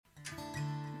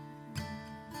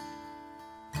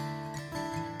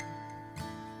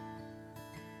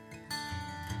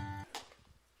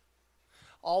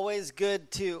Always good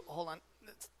to, hold on,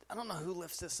 I don't know who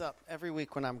lifts this up. Every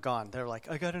week when I'm gone, they're like,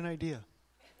 I got an idea.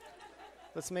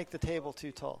 Let's make the table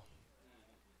too tall.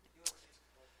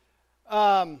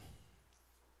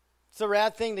 It's a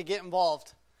rad thing to get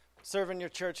involved, serving your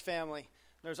church family.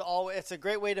 It's a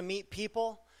great way to meet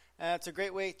people, and it's a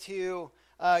great way to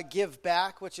give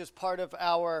back, which is part of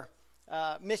our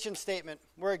mission statement.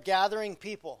 We're a gathering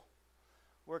people.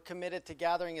 We're committed to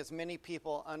gathering as many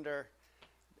people under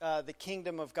the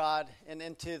kingdom of God and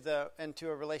into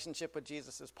a relationship with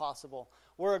Jesus as possible.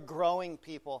 We're a growing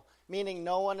people, meaning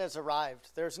no one has arrived.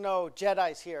 There's no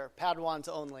Jedis here, Padawans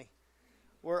only.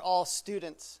 We're all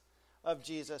students of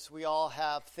Jesus. We all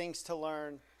have things to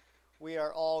learn. We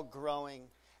are all growing.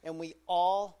 And we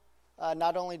all,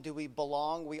 not only do we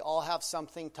belong, we all have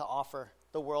something to offer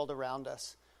the world around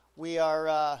us.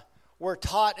 We're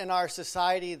taught in our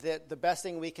society that the best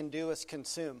thing we can do is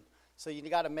consume. So you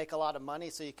got to make a lot of money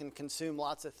so you can consume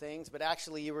lots of things. But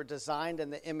actually you were designed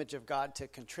in the image of God to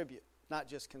contribute, not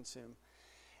just consume.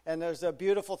 And there's a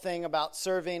beautiful thing about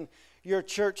serving your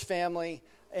church family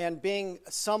and being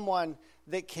someone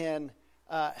that can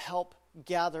help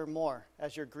gather more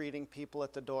as you're greeting people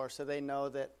at the door so they know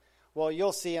that, well,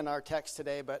 you'll see in our text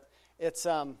today, but it's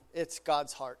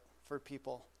God's heart for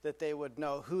people, that they would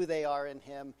know who they are in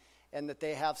him and that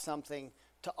they have something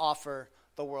to offer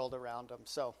the world around them.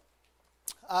 So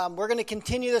we're going to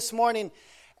continue this morning.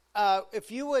 If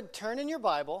you would turn in your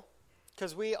Bible,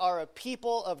 because we are a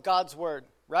people of God's word,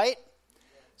 right?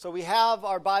 So we have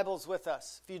our Bibles with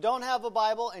us. If you don't have a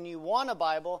Bible and you want a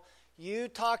Bible, you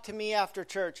talk to me after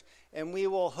church and we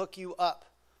will hook you up,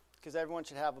 because everyone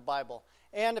should have a Bible.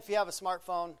 And if you have a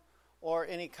smartphone or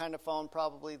any kind of phone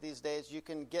probably these days, you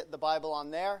can get the Bible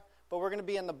on there. But we're going to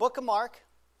be in the book of Mark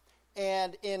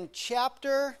and in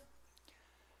chapter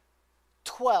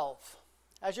 12.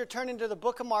 As you're turning to the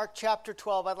book of Mark, chapter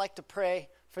 12, I'd like to pray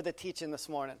for the teaching this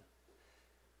morning.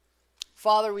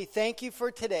 Father, we thank you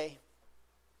for today.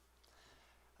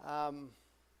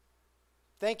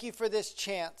 Thank you for this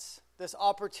chance, this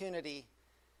opportunity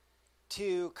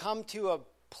to come to a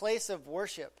place of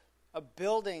worship, a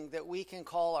building that we can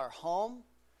call our home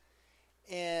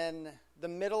in the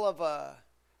middle of a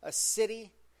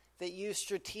city that you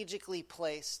strategically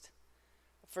placed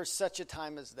for such a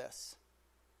time as this.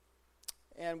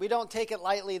 And we don't take it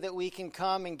lightly that we can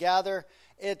come and gather.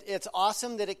 It's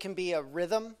awesome that it can be a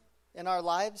rhythm in our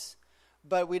lives,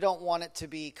 but we don't want it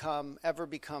to ever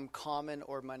become common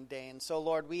or mundane. So,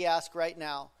 Lord, we ask right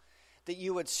now that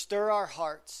you would stir our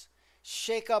hearts,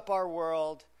 shake up our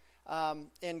world,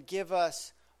 and give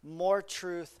us more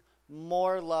truth,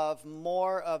 more love,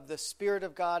 more of the Spirit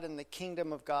of God and the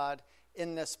kingdom of God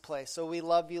in this place. So we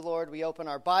love you, Lord. We open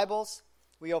our Bibles,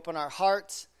 we open our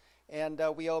hearts, and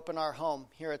we open our home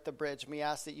here at the Bridge. And we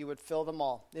ask that you would fill them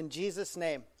all. In Jesus'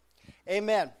 name,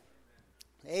 amen.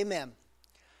 Amen.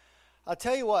 I'll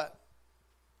tell you what,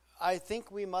 I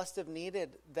think we must have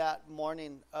needed that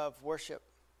morning of worship,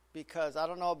 because I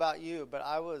don't know about you, but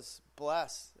I was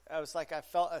blessed. I was like, I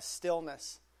felt a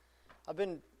stillness. I've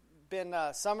been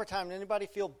summertime. Anybody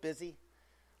feel busy?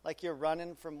 Like you're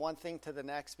running from one thing to the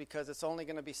next because it's only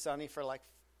going to be sunny for like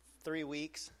 3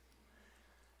 weeks.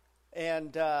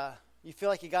 And you feel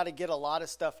like you got to get a lot of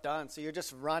stuff done. So you're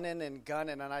just running and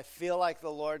gunning. And I feel like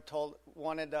the Lord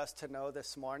wanted us to know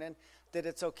this morning that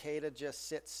it's okay to just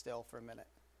sit still for a minute.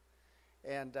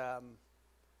 And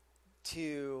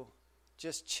to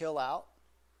just chill out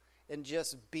and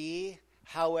just be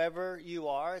however you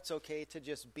are. It's okay to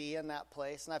just be in that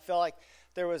place. And I feel like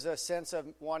there was a sense of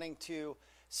wanting to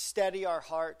steady our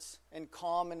hearts and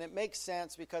calm. And it makes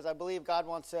sense because I believe God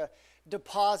wants to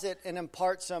deposit and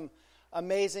impart some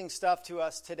amazing stuff to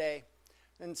us today.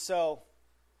 And so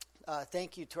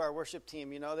thank you to our worship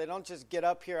team. You know, they don't just get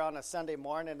up here on a Sunday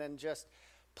morning and just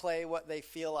play what they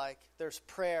feel like. There's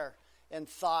prayer and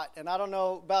thought. And I don't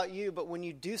know about you, but when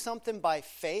you do something by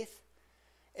faith,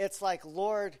 it's like,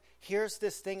 Lord, here's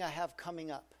this thing I have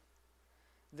coming up.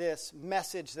 This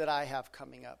message that I have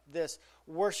coming up. This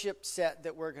worship set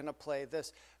that we're going to play.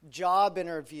 This job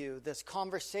interview. This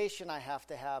conversation I have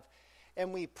to have.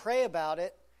 And we pray about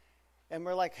it. And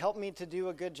we're like, help me to do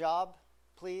a good job,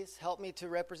 please. Help me to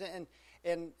represent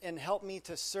and help me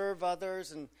to serve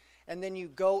others. And then you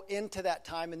go into that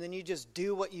time and then you just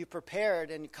do what you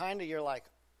prepared. And kind of you're like,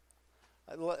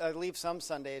 I leave some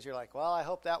Sundays, you're like, well, I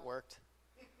hope that worked.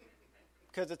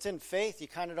 Because it's in faith, you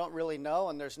kind of don't really know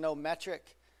and there's no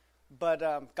metric.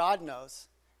 But God knows.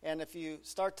 And if you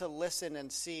start to listen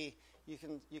and see, you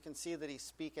can see that he's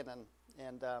speaking.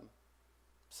 And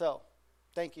so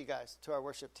thank you guys to our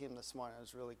worship team this morning. It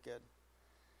was really good.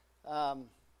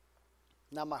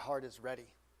 Now my heart is ready.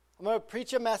 I'm going to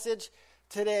preach a message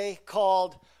today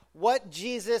called What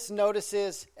Jesus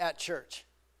Notices at Church.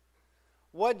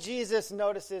 What Jesus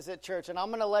notices at church. And I'm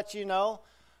going to let you know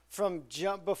from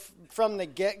the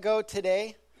get-go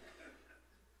today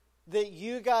that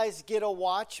you guys get to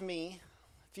watch me.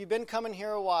 If you've been coming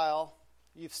here a while,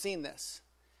 you've seen this.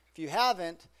 If you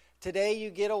haven't, today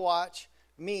you get to watch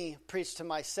me preach to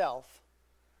myself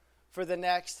for the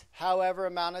next however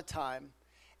amount of time.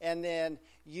 And then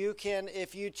you can,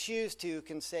 if you choose to,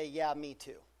 can say, yeah, me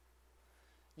too.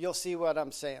 You'll see what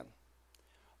I'm saying.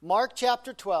 Mark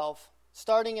chapter 12,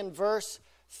 starting in verse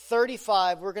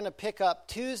 35, we're going to pick up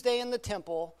Tuesday in the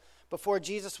temple before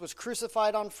Jesus was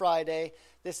crucified on Friday.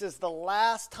 This is the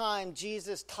last time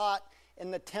Jesus taught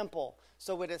in the temple.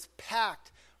 So it is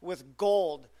packed with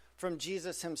gold from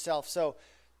Jesus himself. So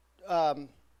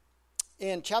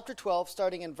in chapter 12,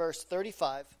 starting in verse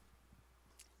 35,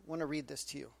 I want to read this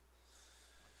to you.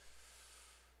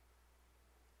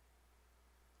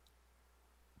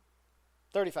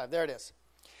 There it is.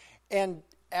 And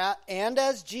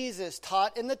as Jesus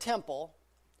taught in the temple,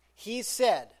 he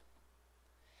said,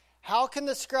 "How can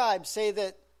the scribes say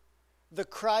that the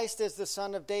Christ is the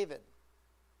son of David?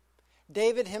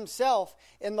 David himself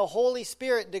in the Holy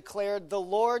Spirit declared, 'The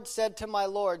Lord said to my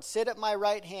Lord, sit at my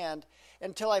right hand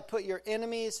until I put your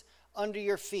enemies under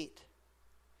your feet.'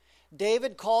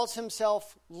 David calls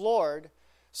himself Lord,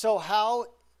 so how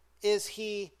is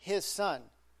he his son?"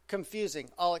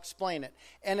 Confusing. I'll explain it.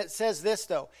 And it says this,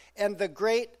 though. "And the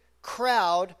great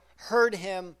crowd heard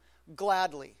him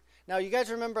gladly." Now, you guys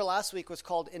remember last week was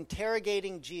called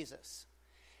Interrogating Jesus.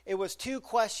 It was two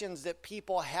questions that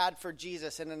people had for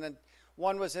Jesus. And then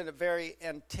one was in a very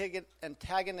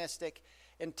antagonistic,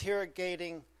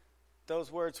 interrogating,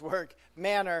 those words work,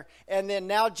 manner. And then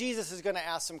now Jesus is going to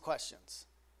ask some questions.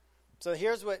 So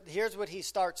here's what he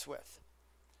starts with.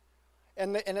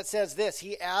 And it says this.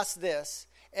 He asked this.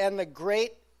 "And the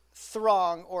great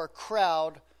throng or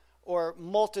crowd or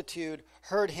multitude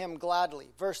heard him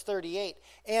gladly." Verse 38,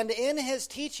 "And in his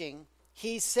teaching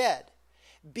he said,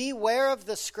 'Beware of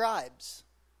the scribes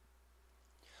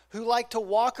who like to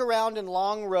walk around in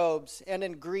long robes and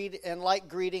like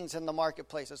greetings in the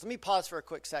marketplaces.'" Let me pause for a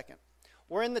quick second.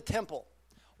 We're in the temple.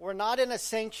 We're not in a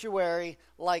sanctuary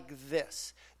like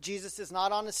this. Jesus is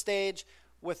not on a stage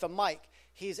with a mic.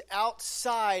 He's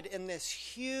outside in this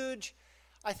huge,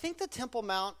 I think the Temple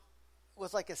Mount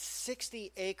was like a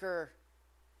 60-acre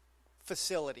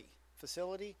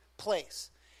place.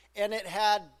 And it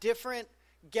had different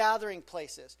gathering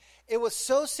places. It was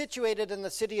so situated in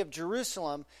the city of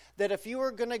Jerusalem that if you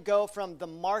were going to go from the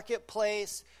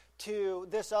marketplace to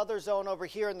this other zone over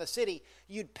here in the city,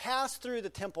 you'd pass through the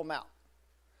Temple Mount.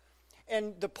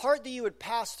 And the part that you would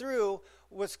pass through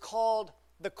was called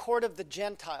the Court of the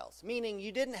Gentiles, meaning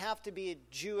you didn't have to be a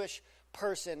Jewish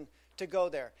person to go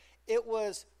there. It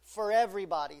was for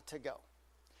everybody to go.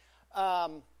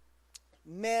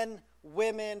 Men,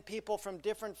 women, people from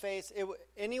different faiths,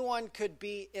 anyone could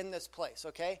be in this place,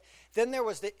 okay? Then there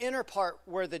was the inner part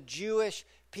where the Jewish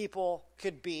people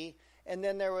could be, and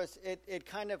then there was, it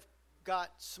kind of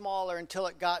got smaller until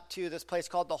it got to this place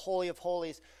called the Holy of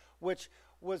Holies, which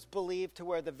was believed to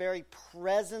where the very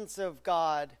presence of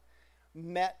God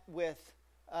met with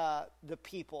the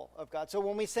people of God. So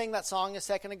when we sang that song a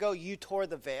second ago, "You Tore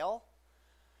the Veil,"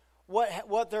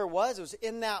 what there was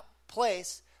in that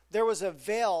place, there was a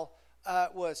veil,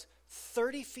 was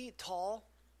 30 feet tall,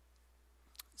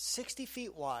 60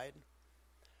 feet wide,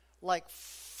 like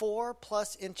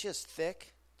 4+ inches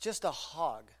thick, just a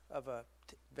hog of a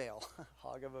veil,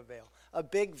 a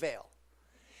big veil.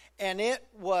 And it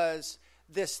was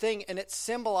this thing, and it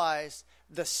symbolized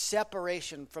the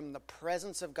separation from the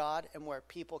presence of God and where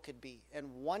people could be.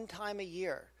 And one time a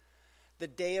year, the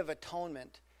Day of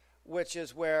Atonement, which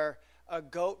is where a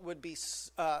goat would be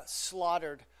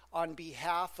slaughtered on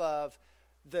behalf of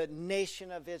the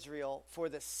nation of Israel for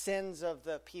the sins of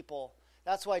the people.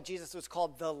 That's why Jesus was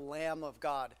called the Lamb of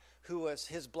God,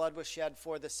 his blood was shed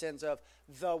for the sins of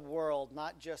the world,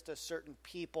 not just a certain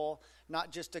people,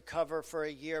 not just to cover for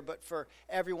a year, but for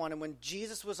everyone. And when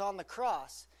Jesus was on the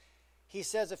cross, he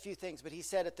says a few things, but he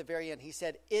said at the very end, he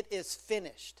said, "It is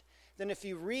finished." Then if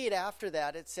you read after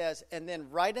that, it says, and then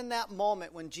right in that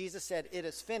moment when Jesus said, "It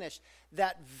is finished,"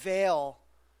 that veil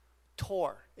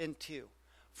tore in two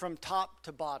from top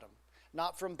to bottom.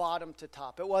 Not from bottom to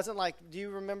top. It wasn't like, do you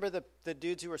remember the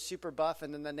dudes who were super buff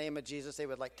and in the name of Jesus they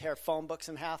would like tear phone books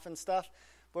in half and stuff?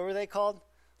 What were they called?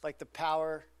 Like the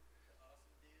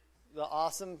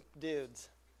awesome dudes.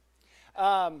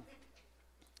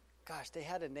 Gosh, they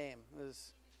had a name. It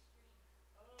was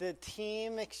the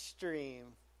Team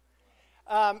Extreme.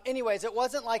 Anyways, it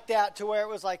wasn't like that to where it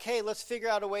was like, hey, let's figure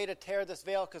out a way to tear this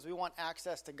veil because we want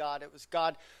access to God. It was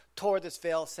God tore this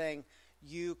veil saying,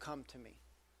 you come to me.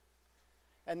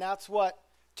 And that's what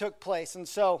took place. And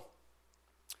so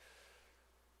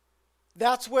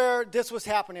that's where this was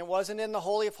happening. It wasn't in the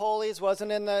Holy of Holies,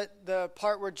 wasn't in the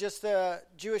part where just the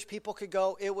Jewish people could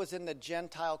go. It was in the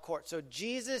Gentile court. So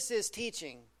Jesus is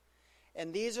teaching,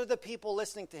 and these are the people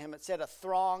listening to him. It said a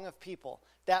throng of people.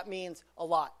 That means a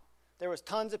lot. There was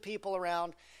tons of people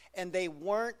around, and they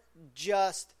weren't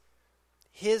just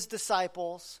his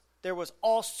disciples. There was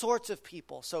all sorts of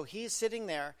people. So he's sitting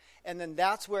there, and then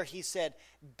that's where he said,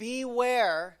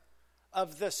 beware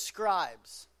of the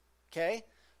scribes. Okay?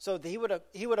 So he would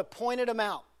have pointed them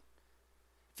out.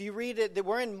 If you read it,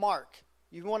 we're in Mark.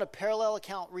 You want a parallel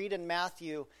account, read in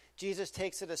Matthew. Jesus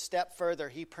takes it a step further.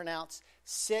 He pronounced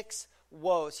 6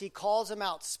 woes. He calls them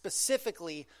out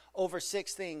specifically over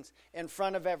 6 things in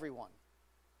front of everyone.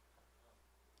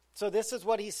 So this is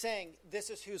what he's saying.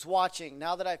 This is who's watching.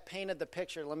 Now that I've painted the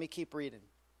picture, let me keep reading.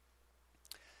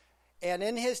 And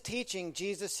in his teaching,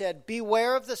 Jesus said,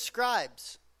 beware of the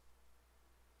scribes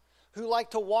who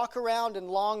like to walk around in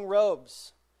long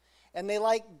robes, and they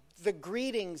like the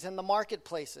greetings in the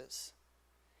marketplaces,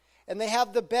 and they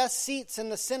have the best seats in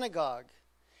the synagogue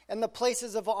and the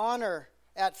places of honor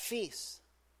at feasts,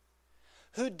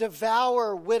 who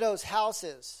devour widows'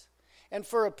 houses, and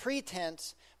for a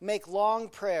pretense make long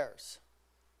prayers.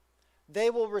 They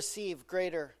will receive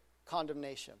greater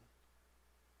condemnation.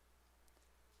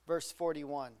 Verse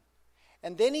 41.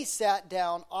 And then he sat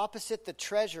down opposite the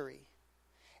treasury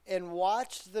and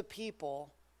watched the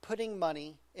people putting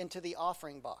money into the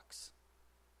offering box.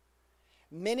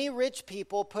 Many rich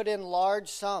people put in large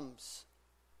sums,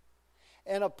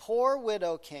 and a poor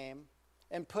widow came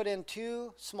and put in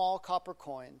 2 small copper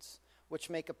coins,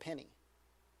 which make a penny.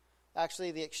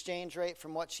 Actually, the exchange rate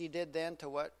from what she did then to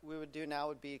what we would do now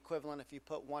would be equivalent if you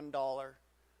put $1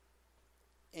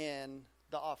 in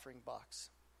the offering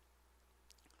box.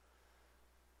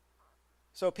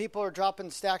 So people are dropping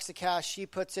stacks of cash. She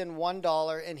puts in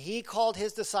 $1, and he called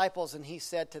his disciples, and he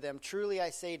said to them, truly I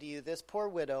say to you, this poor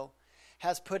widow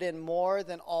has put in more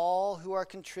than all who are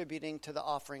contributing to the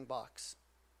offering box.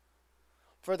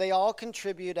 For they all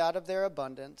contribute out of their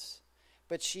abundance,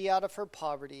 but she out of her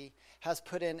poverty has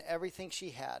put in everything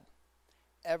she had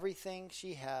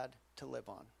to live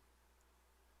on.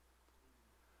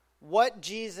 What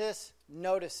Jesus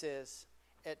notices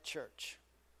at church.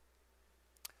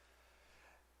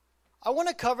 I want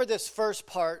to cover this first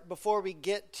part before we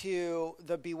get to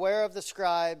the beware of the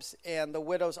scribes and the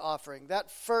widow's offering.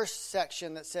 That first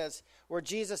section that says, where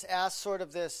Jesus asks sort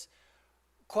of this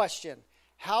question,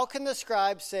 how can the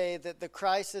scribes say that the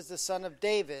Christ is the son of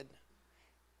David?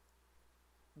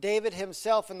 David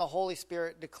himself in the Holy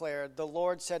Spirit declared, the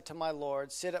Lord said to my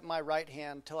Lord, sit at my right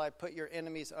hand till I put your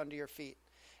enemies under your feet.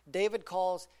 David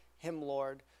calls him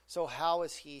Lord, so how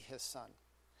is he his son?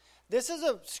 This is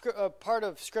a part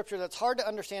of Scripture that's hard to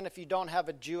understand if you don't have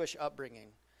a Jewish upbringing.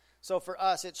 So for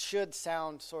us, it should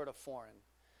sound sort of foreign.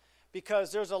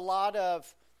 Because there's a lot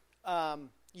of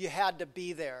you had to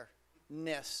be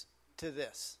there-ness to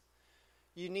this.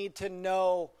 You need to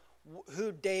know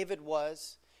who David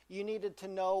was. You needed to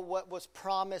know what was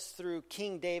promised through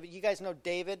King David. You guys know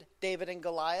David and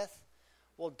Goliath?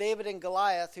 Well, David and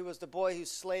Goliath, who was the boy who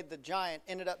slayed the giant,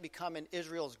 ended up becoming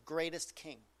Israel's greatest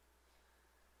king.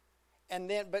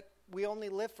 But we only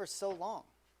live for so long.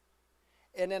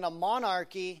 And in a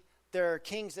monarchy, there are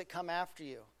kings that come after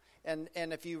you. And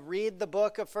if you read the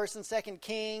book of 1st and 2nd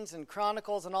Kings and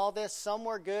Chronicles and all this, some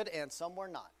were good and some were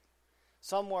not.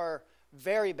 Some were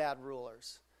very bad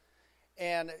rulers.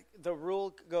 And the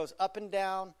rule goes up and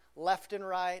down, left and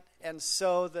right, and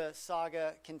so the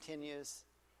saga continues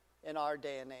in our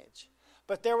day and age.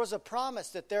 But there was a promise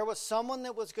that there was someone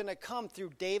that was going to come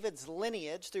through David's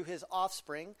lineage, through his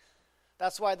offspring.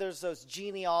 That's why there's those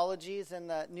genealogies in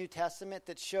the New Testament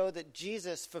that show that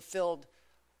Jesus fulfilled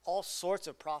all sorts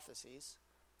of prophecies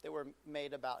that were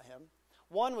made about him.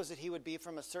 One was that he would be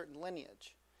from a certain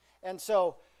lineage. And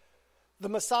so the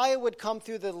Messiah would come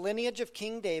through the lineage of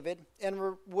King David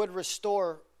and would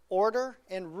restore order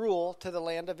and rule to the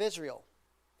land of Israel.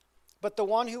 But the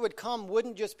one who would come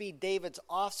wouldn't just be David's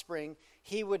offspring.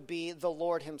 He would be the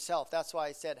Lord himself. That's why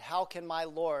I said, how can my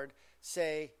Lord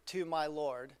say to my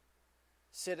Lord,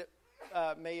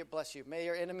 may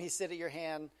your enemies sit at your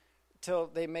hand till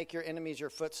they make your enemies your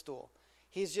footstool.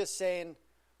 He's just saying,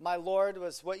 my Lord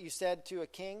was what you said to a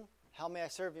king. How may I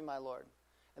serve you, my Lord?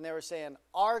 And they were saying,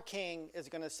 our king is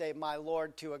going to say, my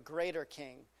Lord, to a greater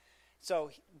king.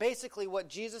 So basically what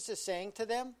Jesus is saying to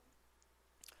them,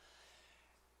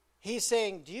 He's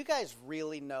saying, do you guys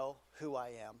really know who I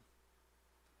am?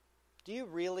 Do you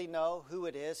really know who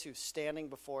it is who's standing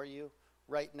before you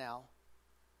right now?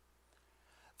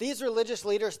 These religious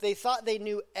leaders, they thought they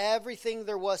knew everything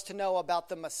there was to know about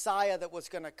the Messiah that was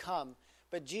going to come.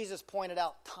 But Jesus pointed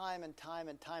out time and time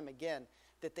and time again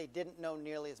that they didn't know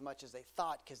nearly as much as they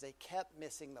thought, because they kept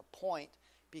missing the point,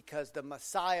 because the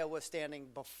Messiah was standing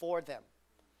before them.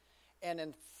 And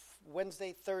in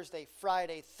Wednesday, Thursday,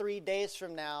 Friday, 3 days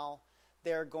from now,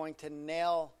 they're going to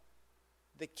nail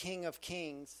the King of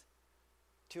Kings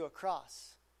to a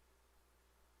cross.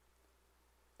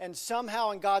 And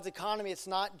somehow in God's economy, it's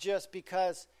not just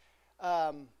because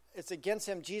it's against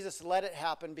him. Jesus let it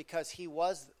happen because he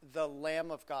was the Lamb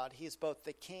of God. He's both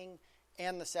the King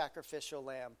and the sacrificial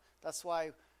lamb. That's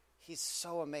why he's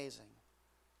so amazing.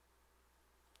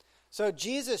 So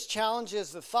Jesus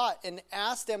challenges the thought and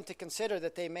asks them to consider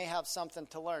that they may have something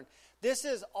to learn. This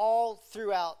is all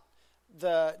throughout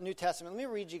the New Testament. Let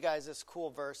me read you guys this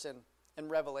cool verse in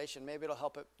Revelation. Maybe it'll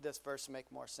help this verse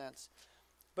make more sense.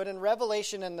 But in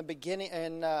Revelation, in the beginning,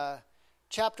 in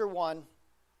chapter 1,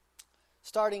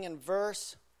 starting in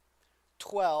verse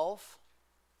 12,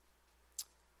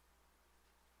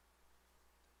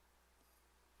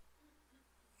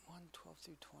 12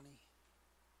 through 20.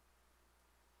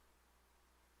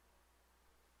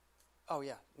 Oh,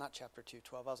 yeah, not chapter 2,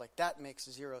 12. I was like, that makes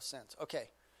zero sense. Okay.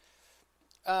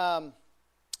 So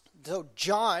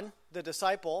John, the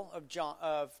disciple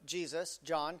of Jesus,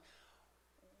 John,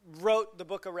 wrote the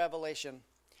book of Revelation.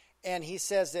 And he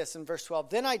says this in verse 12.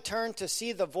 Then I turned to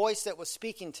see the voice that was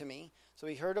speaking to me. So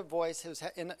he heard a voice. He was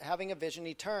having a vision.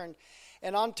 He turned.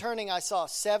 And on turning, I saw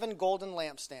 7 golden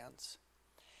lampstands.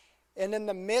 And in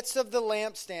the midst of the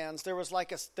lampstands,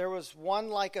 there was one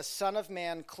like a son of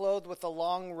man, clothed with a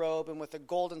long robe and with a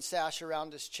golden sash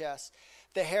around his chest.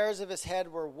 The hairs of his head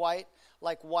were white,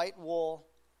 like white wool,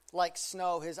 like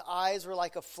snow. His eyes were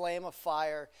like a flame of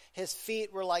fire. His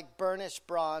feet were like burnished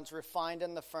bronze, refined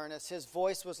in the furnace. His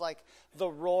voice was like the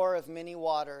roar of many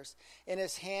waters. In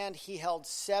his hand he held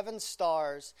 7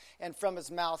 stars, and from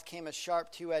his mouth came a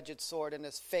sharp 2-edged sword, and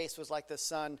his face was like the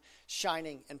sun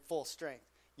shining in full strength.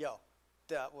 Yo,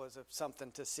 that was something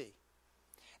to see.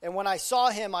 And when I saw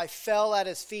him, I fell at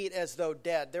his feet as though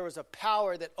dead. There was a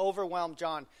power that overwhelmed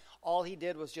John. All he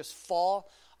did was just fall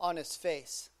on his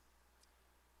face.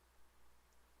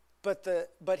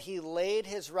 But he laid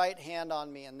his right hand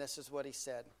on me, and this is what he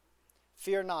said.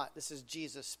 Fear not. This is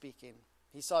Jesus speaking.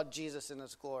 He saw Jesus in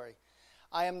his glory.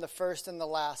 I am the first and the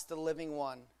last, the living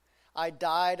one. I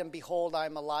died, and behold, I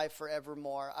am alive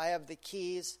forevermore. I have the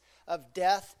keys of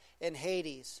death and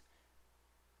Hades.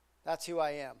 That's who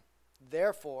I am.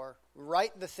 Therefore,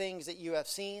 write the things that you have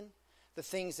seen, the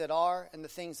things that are, and the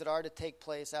things that are to take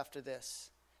place after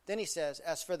this. Then he says,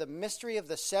 as for the mystery of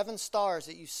the 7 stars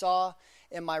that you saw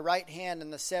in my right hand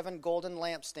and the 7 golden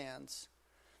lampstands,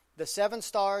 the 7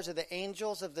 stars are the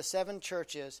angels of the 7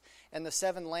 churches, and the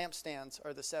 7 lampstands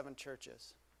are the 7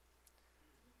 churches.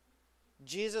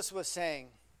 Jesus was saying,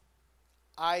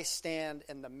 I stand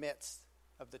in the midst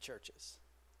of the churches.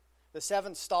 The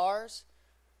 7 stars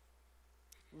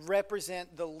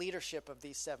represent the leadership of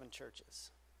these 7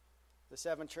 churches. The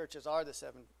 7 churches are the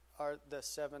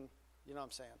seven, you know what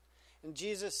I'm saying? And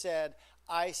Jesus said,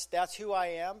 that's who I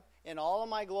am. In all of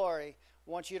my glory,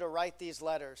 I want you to write these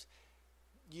letters.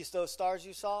 Those stars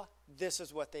you saw, this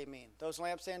is what they mean. Those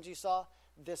lampstands you saw,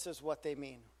 this is what they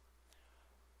mean.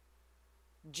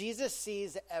 Jesus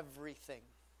sees everything.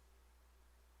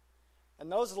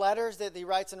 And those letters that he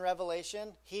writes in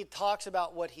Revelation, he talks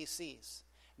about what he sees.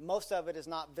 Most of it is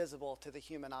not visible to the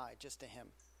human eye, just to him.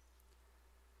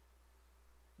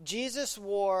 Jesus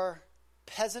wore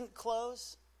peasant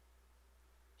clothes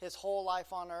his whole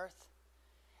life on earth,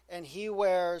 and he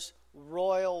wears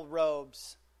royal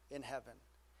robes in heaven.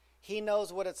 He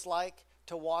knows what it's like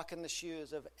to walk in the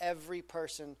shoes of every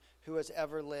person who has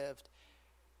ever lived.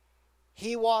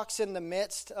 He walks in the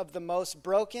midst of the most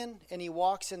broken, and he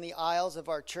walks in the aisles of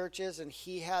our churches, and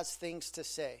he has things to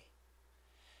say.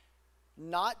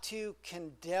 Not to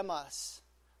condemn us,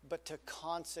 but to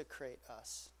consecrate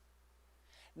us.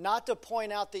 Not to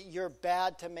point out that you're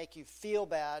bad to make you feel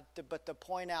bad, but to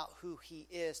point out who he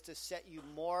is, to set you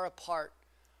more apart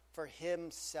for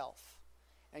himself.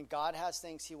 And God has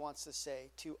things he wants to say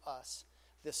to us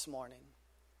this morning.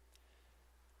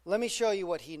 Let me show you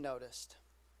what he noticed.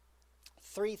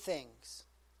 3 things.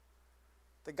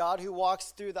 The God who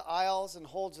walks through the aisles and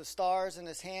holds the stars in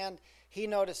his hand, he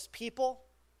noticed people.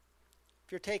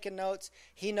 If you're taking notes,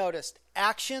 he noticed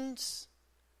actions,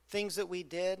 things that we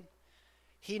did.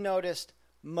 He noticed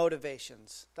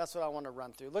motivations. That's what I want to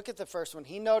run through. Look at the first one.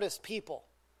 He noticed people.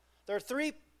 There are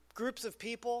three groups of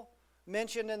people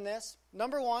mentioned in this.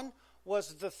 Number one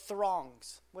was the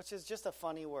throngs, which is just a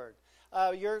funny word.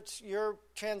 Your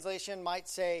translation might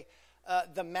say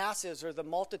the masses or the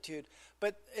multitude,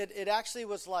 but it actually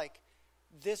was like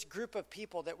this group of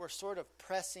people that were sort of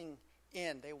pressing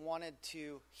in. They wanted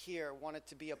to hear, wanted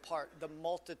to be a part. The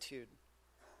multitude.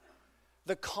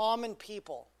 The common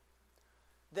people.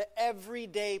 The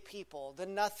everyday people. The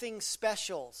nothing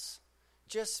specials.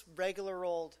 Just regular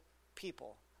old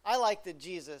people. I like that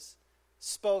Jesus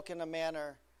spoke in a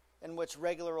manner in which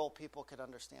regular old people could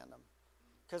understand him.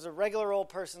 Because a regular old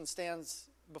person stands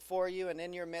before you and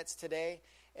in your midst today,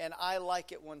 and I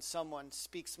like it when someone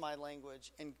speaks my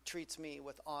language and treats me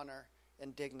with honor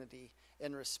and dignity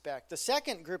and respect. The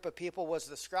second group of people was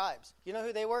the scribes. You know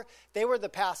who they were? They were the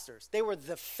pastors. They were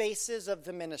the faces of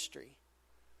the ministry.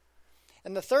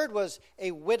 And the third was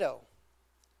a widow.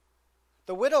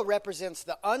 The widow represents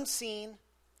the unseen,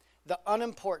 the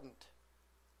unimportant.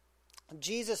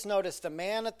 Jesus noticed the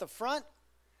man at the front,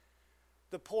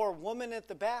 the poor woman at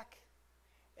the back,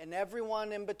 and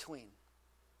everyone in between.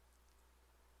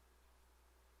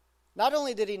 Not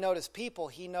only did he notice people,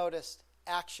 he noticed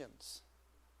actions.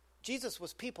 Jesus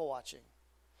was people watching.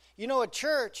 You know, a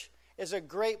church is a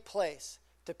great place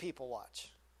to people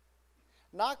watch.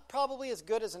 Not probably as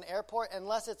good as an airport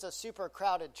unless it's a super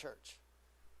crowded church.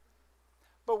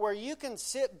 But where you can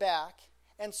sit back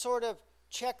and sort of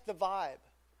check the vibe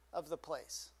of the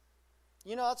place.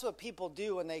 You know, that's what people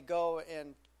do when they go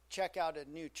and check out a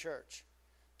new church.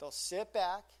 They'll sit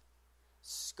back,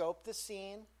 scope the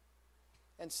scene,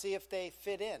 and see if they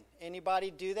fit in.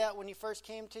 Anybody do that when you first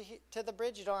came to the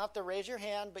Bridge? You don't have to raise your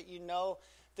hand, but you know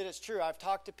that it's true. I've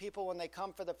talked to people when they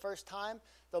come for the first time.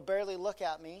 They'll barely look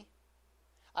at me.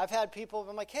 I've had people,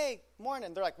 I'm like, hey,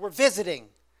 morning. They're like, we're visiting.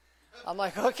 I'm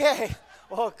like, okay,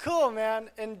 well, cool, man.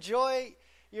 Enjoy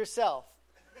yourself.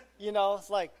 You know, it's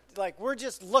like we're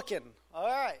just looking. All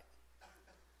right.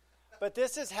 But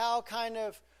this is how kind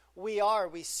of we are.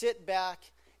 We sit back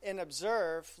and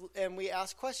observe, and we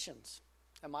ask questions.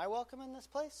 Am I welcome in this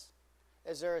place?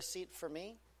 Is there a seat for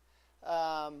me?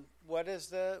 What is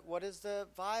the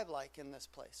vibe like in this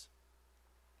place?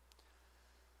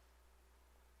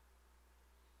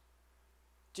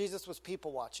 Jesus was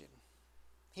people watching.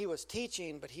 He was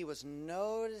teaching, but he was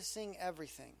noticing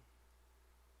everything.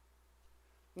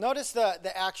 Notice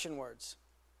the action words.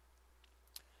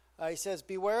 He says,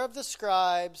 beware of the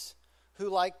scribes who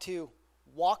like to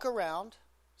walk around.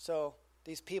 So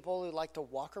these people who like to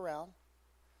walk around.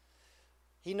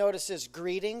 He notices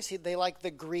greetings. They like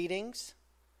the greetings.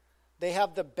 They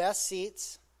have the best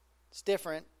seats. It's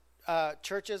different.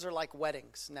 Churches are like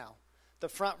weddings now. The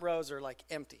front rows are like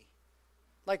empty.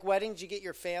 Like weddings, you get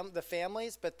the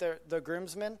families, but the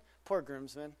groomsmen, poor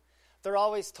groomsmen, they're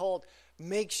always told,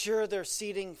 make sure they're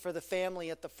seating for the family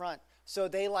at the front. So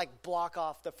they like block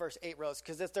off the first 8 rows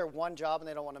because it's their one job and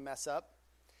they don't want to mess up.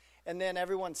 And then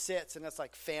everyone sits and it's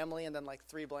like family and then like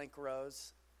 3 blank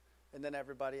rows and then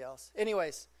everybody else.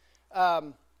 Anyways,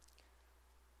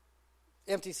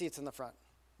 empty seats in the front.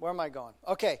 Where am I going?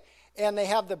 Okay. And they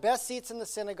have the best seats in the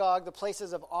synagogue, the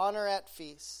places of honor at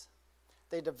feasts.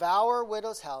 They devour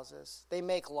widows' houses. They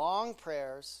make long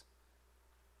prayers.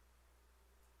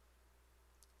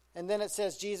 And then it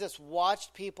says Jesus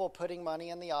watched people putting money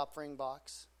in the offering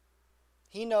box.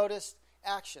 He noticed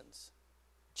actions.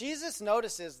 Jesus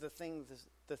notices the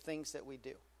things that we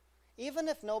do. Even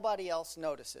if nobody else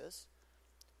notices,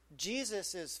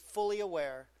 Jesus is fully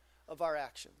aware of our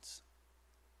actions.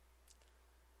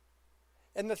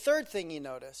 And the third thing he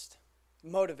noticed,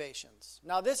 motivations.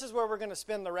 Now this is where we're going to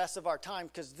spend the rest of our time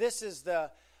because this is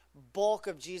the bulk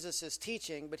of Jesus'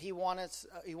 teaching, but he wants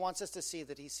us to see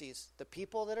that he sees the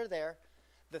people that are there,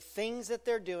 the things that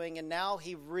they're doing, and now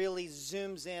he really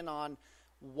zooms in on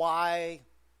why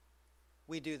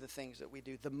we do the things that we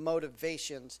do, the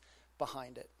motivations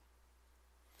behind it.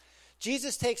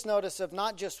 Jesus takes notice of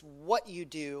not just what you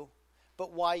do,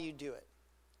 but why you do it.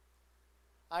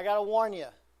 I got to warn you,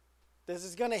 this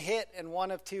is going to hit in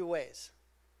one of 2 ways.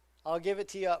 I'll give it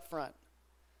to you up front.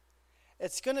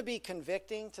 It's going to be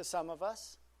convicting to some of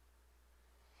us,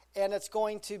 and it's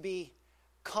going to be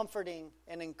comforting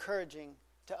and encouraging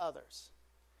to others.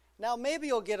 Now, maybe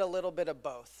you'll get a little bit of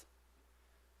both.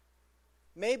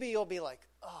 Maybe you'll be like,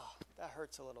 oh, that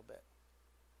hurts a little bit.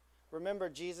 Remember,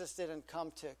 Jesus didn't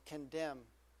come to condemn,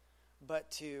 but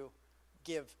to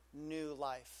give new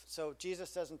life. So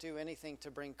Jesus doesn't do anything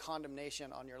to bring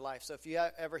condemnation on your life. So if you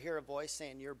ever hear a voice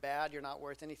saying you're bad, you're not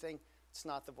worth anything, it's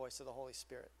not the voice of the Holy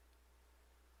Spirit.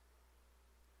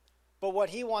 But what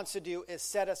he wants to do is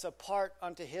set us apart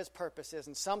unto his purposes.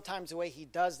 And sometimes the way he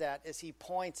does that is he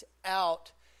points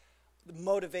out the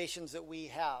motivations that we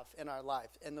have in our life.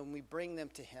 And then we bring them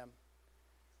to him.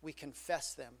 We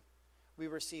confess them. We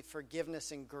receive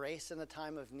forgiveness and grace in the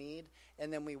time of need.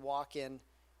 And then we walk in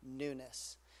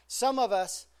newness. Some of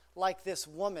us, like this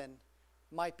woman,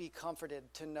 might be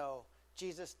comforted to know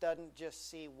Jesus doesn't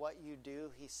just see what you do.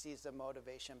 He sees the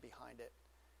motivation behind it.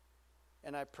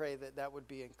 And I pray that that would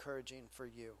be encouraging for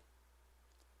you.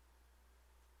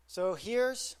 So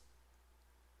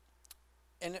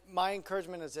my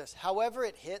encouragement is this. However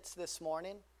it hits this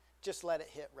morning, just let it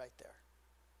hit right there.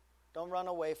 Don't run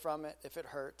away from it if it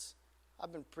hurts.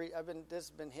 This has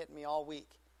been hitting me all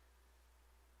week.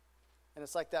 And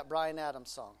it's like that Bryan Adams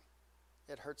song.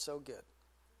 It hurts so good.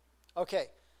 Okay,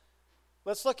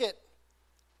 let's look at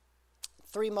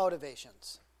 3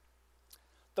 motivations.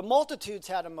 The multitudes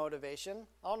had a motivation.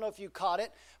 I don't know if you caught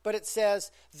it, but it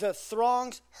says, the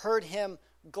throngs heard him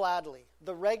gladly.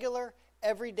 The regular,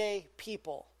 everyday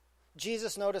people.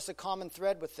 Jesus noticed a common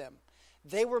thread with them.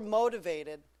 They were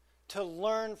motivated to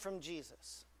learn from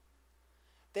Jesus.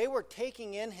 They were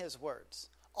taking in his words,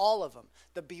 all of them.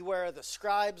 The beware of the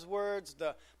scribes words,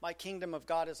 the my kingdom of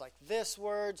God is like this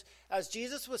words. As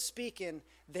Jesus was speaking,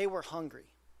 they were hungry.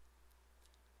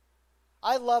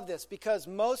 I love this because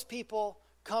most people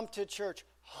come to church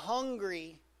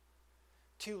hungry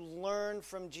to learn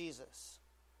from Jesus.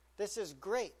 This is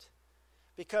great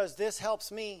because this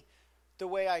helps me the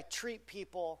way I treat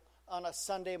people on a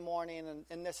Sunday morning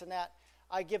and this and that.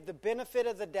 I give the benefit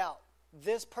of the doubt.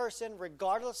 This person,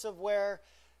 regardless of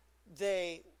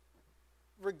their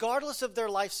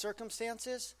life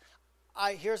circumstances,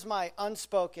 here's my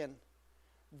unspoken,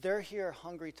 they're here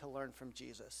hungry to learn from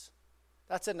Jesus.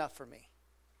 That's enough for me.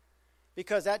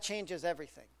 Because that changes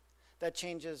everything. That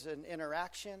changes an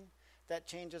interaction. That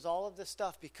changes all of this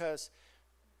stuff because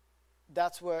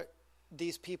that's what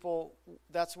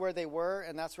that's where they were,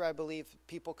 and that's where I believe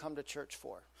people come to church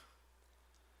for.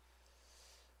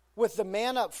 With the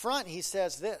man up front, he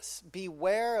says this,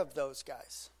 beware of those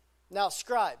guys. Now,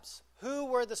 scribes. Who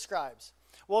were the scribes?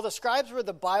 Well, the scribes were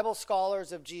the Bible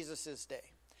scholars of Jesus'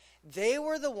 day. They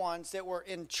were the ones that were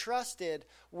entrusted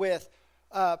with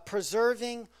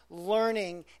preserving,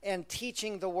 learning, and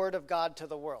teaching the Word of God to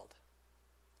the world.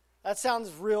 That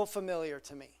sounds real familiar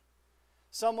to me.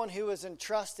 Someone who is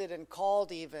entrusted and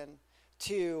called even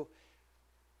to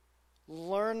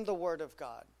learn the Word of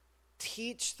God,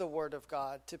 teach the Word of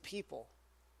God to people.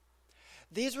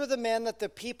 These were the men that the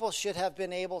people should have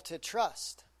been able to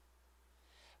trust.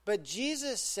 But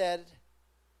Jesus said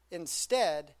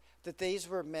instead that these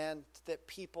were men that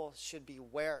people should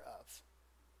beware of.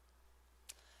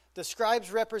 The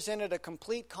scribes represented a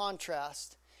complete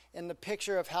contrast in the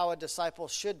picture of how a disciple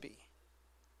should be.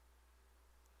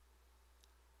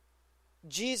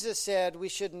 Jesus said we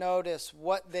should notice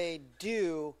what they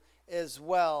do as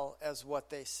well as what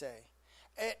they say.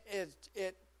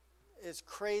 It is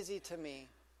crazy to me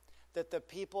that the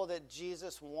people that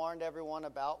Jesus warned everyone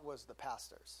about was the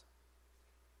pastors.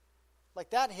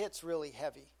 Like that hits really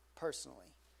heavy,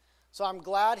 personally. So I'm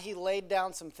glad he laid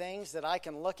down some things that I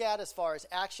can look at as far as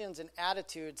actions and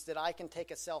attitudes that I can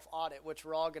take a self-audit, which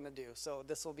we're all going to do. So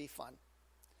this will be fun.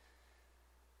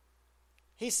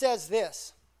 He says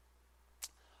this.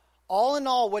 All in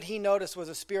all, what he noticed was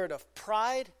a spirit of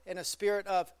pride and a spirit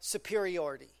of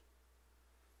superiority.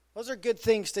 Those are good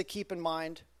things to keep in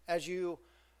mind as you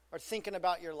are thinking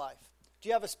about your life. Do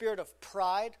you have a spirit of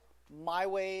pride? My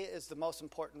way is the most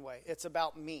important way. It's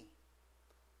about me.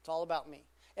 It's all about me.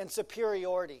 And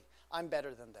superiority, I'm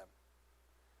better than them.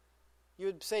 You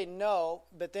would say no,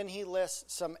 but then he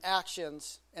lists some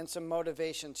actions and some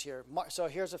motivations here. So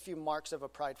here's a few marks of a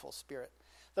prideful spirit.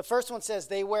 The first one says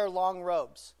they wear long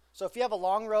robes. So if you have a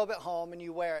long robe at home and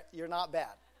you wear it, you're not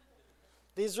bad.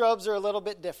 These robes are a little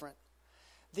bit different.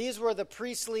 These were the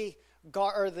priestly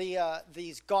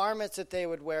these garments that they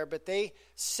would wear, but they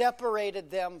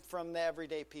separated them from the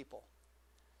everyday people.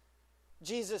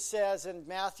 Jesus says in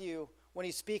Matthew, when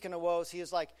he's speaking of woes, he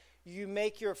is like, you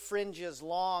make your fringes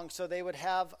long. So they would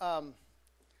have, I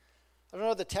don't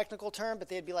know the technical term, but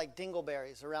they'd be like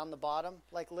dingleberries around the bottom,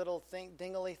 like little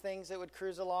dingly things that would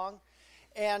cruise along.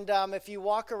 And if you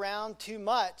walk around too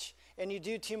much and you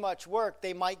do too much work,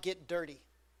 they might get dirty.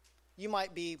 You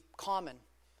might be common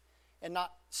and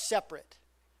not separate,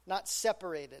 not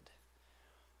separated.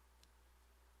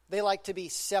 They like to be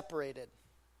separated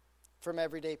from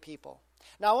everyday people.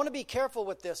 Now, I want to be careful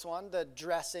with this one, the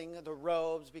dressing, the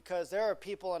robes, because there are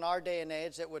people in our day and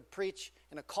age that would preach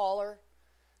in a collar.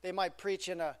 They might preach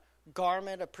in a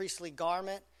garment, a priestly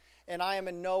garment. And I am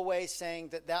in no way saying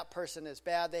that that person is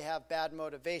bad. They have bad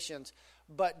motivations.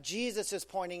 But Jesus is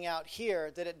pointing out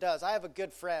here that it does. I have a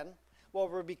good friend. Well,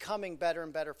 we're becoming better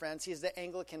and better friends. He's the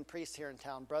Anglican priest here in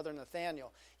town, Brother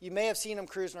Nathaniel. You may have seen him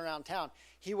cruising around town.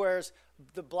 He wears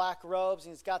the black robes,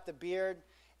 and he's got the beard,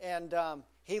 and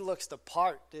he looks the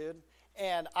part, dude.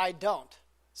 And I don't.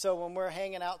 So when we're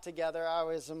hanging out together, I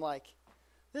always am like,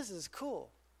 this is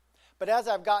cool. But as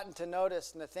I've gotten to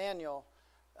notice Nathaniel,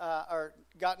 or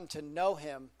gotten to know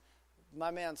him,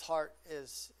 my man's heart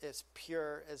is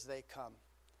pure as they come.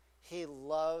 He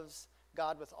loves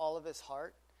God with all of his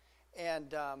heart.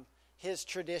 And his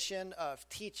tradition of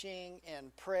teaching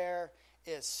and prayer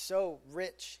is so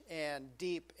rich and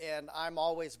deep, and I'm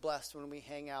always blessed when we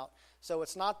hang out. So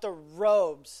it's not the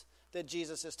robes that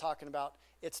Jesus is talking about,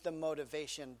 it's the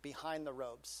motivation behind the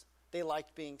robes. They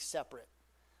liked being separate.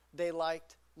 They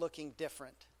liked looking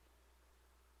different.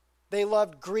 They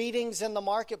loved greetings in the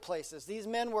marketplaces. These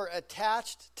men were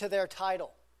attached to their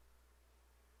title.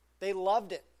 They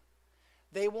loved it.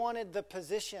 They wanted the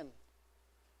position.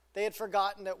 They had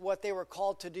forgotten that what they were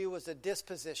called to do was a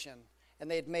disposition,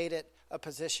 and they had made it a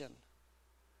position.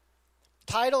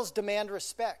 Titles demand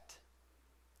respect.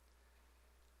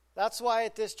 That's why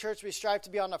at this church we strive to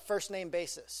be on a first-name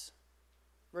basis,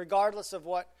 regardless of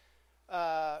what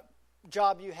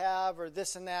job you have or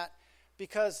this and that,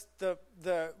 because the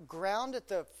ground at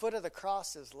the foot of the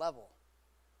cross is level.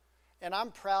 And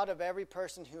I'm proud of every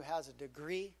person who has a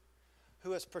degree,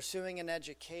 who is pursuing an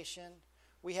education.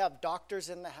 We have doctors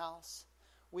in the house.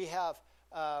 We have,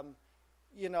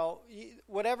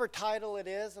 whatever title it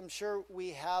is, I'm sure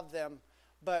we have them.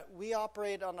 But we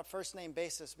operate on a first-name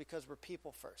basis because we're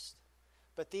people first.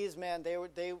 But these men, they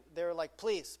were like,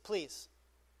 please,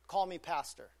 call me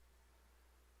pastor.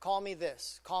 Call me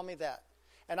this, call me that.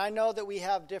 And I know that we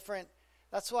have different,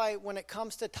 that's why when it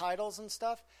comes to titles and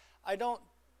stuff, I don't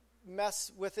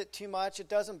mess with it too much. It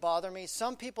doesn't bother me.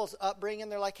 Some people's upbringing,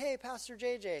 they're like, hey, Pastor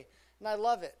JJ. And I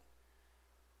love it.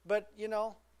 But,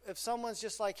 if someone's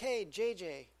just like, hey,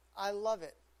 JJ, I love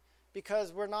it.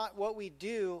 Because what we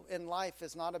do in life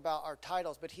is not about our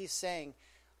titles. But he's saying,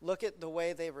 look at the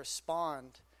way they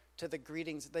respond to the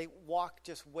greetings. They walk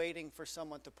just waiting for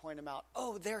someone to point them out.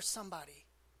 Oh, there's somebody.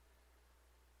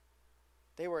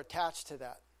 They were attached to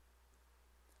that.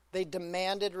 They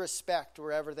demanded respect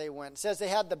wherever they went. It says they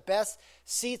had the best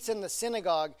seats in the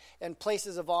synagogue and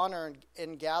places of honor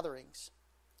in gatherings.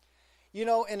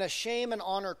 In a shame and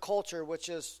honor culture, which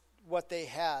is what they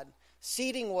had,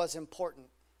 seating was important.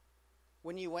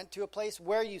 When you went to a place,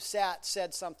 where you sat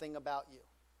said something about you.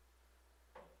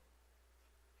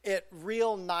 At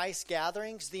real nice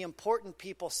gatherings, the important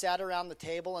people sat around the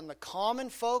table, and the common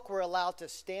folk were allowed to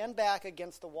stand back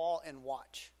against the wall and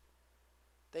watch.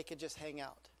 They could just hang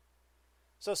out.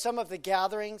 So some of the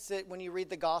gatherings that when you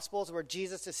read the Gospels where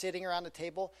Jesus is sitting around a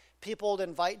table, people would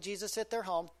invite Jesus at their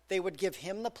home. They would give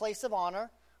him the place of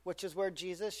honor, which is where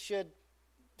Jesus should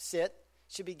sit,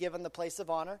 should be given the place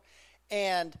of honor.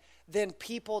 And then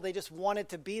people, they just wanted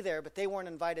to be there, but they weren't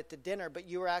invited to dinner. But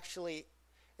you were actually,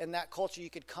 in that culture, you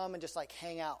could come and just like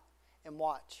hang out and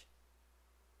watch.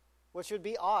 Which would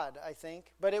be odd, I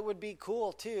think. But it would be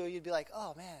cool too. You'd be like,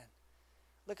 oh man,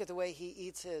 look at the way he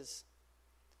eats his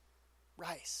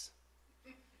rice,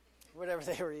 whatever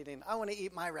they were eating. I want to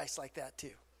eat my rice like that too.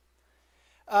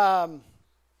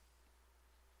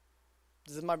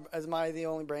 Is my the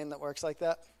only brain that works like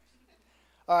that?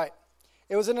 All right.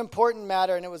 It was an important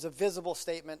matter, and it was a visible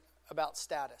statement about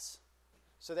status.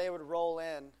 So they would roll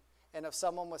in, and if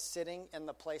someone was sitting in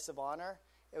the place of honor,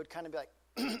 it would kind of be like,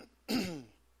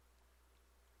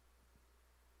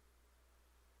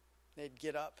 they'd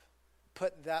get up,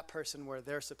 put that person where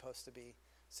they're supposed to be,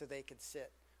 so they could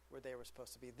sit where they were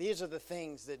supposed to be. These are the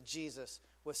things that Jesus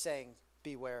was saying,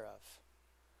 beware of.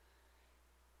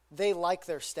 They liked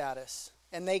their status,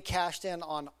 and they cashed in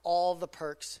on all the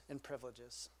perks and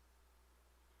privileges.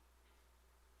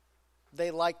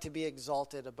 They like to be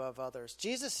exalted above others.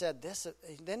 Jesus said this,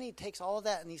 then he takes all of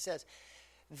that and he says,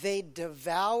 they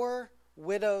devour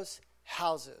widows'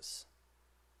 houses.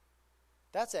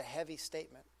 That's a heavy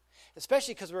statement,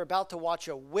 especially because we're about to watch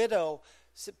a widow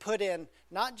put in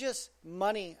not just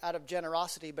money out of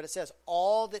generosity, but it says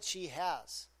all that she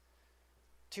has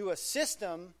to a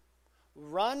system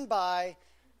run by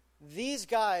these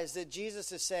guys that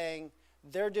Jesus is saying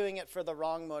they're doing it for the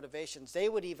wrong motivations. They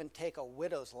would even take a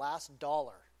widow's last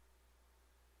dollar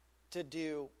to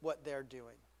do what they're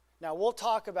doing. Now, we'll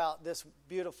talk about this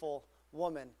beautiful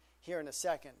woman here in a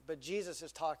second, but Jesus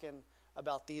is talking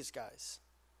about these guys.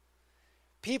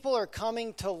 People are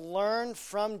coming to learn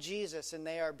from Jesus, and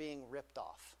they are being ripped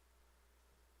off.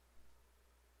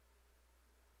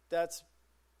 that's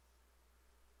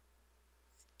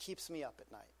keeps me up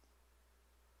at night.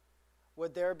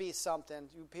 Would there be something,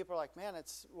 people are like, man,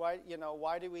 it's why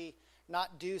do we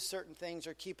not do certain things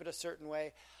or keep it a certain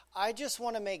way? I just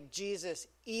want to make Jesus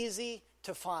easy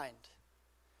to find.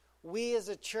 We as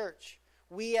a church,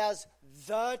 we as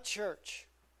the church,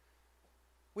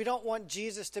 we don't want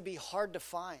Jesus to be hard to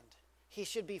find. He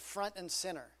should be front and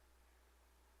center.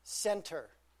 Center,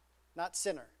 not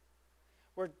sinner.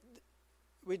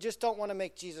 We just don't want to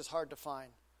make Jesus hard to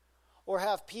find. Or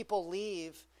have people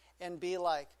leave and be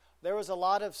like, there was a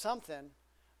lot of something,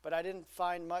 but I didn't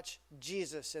find much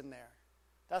Jesus in there.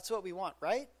 That's what we want,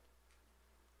 right?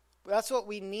 That's what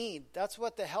we need. That's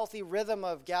what the healthy rhythm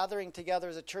of gathering together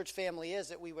as a church family is,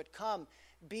 that we would come,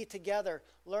 be together,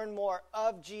 learn more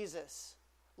of Jesus,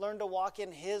 learn to walk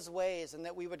in his ways, and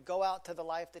that we would go out to the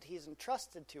life that he's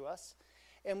entrusted to us,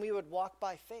 and we would walk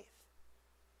by faith.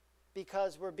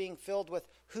 Because we're being filled with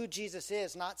who Jesus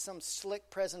is, not some slick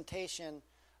presentation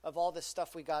of all this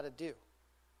stuff we got to do.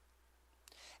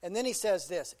 And then he says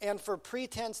this, and for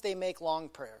pretense they make long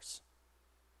prayers.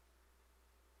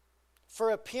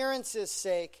 For appearance's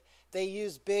sake, they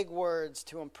use big words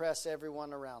to impress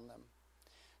everyone around them.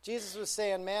 Jesus was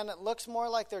saying, man, it looks more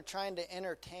like they're trying to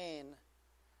entertain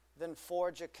than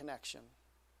forge a connection.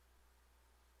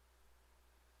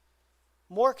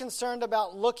 More concerned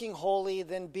about looking holy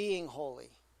than being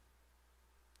holy.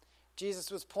 Jesus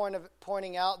was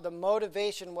pointing out the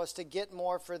motivation was to get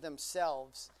more for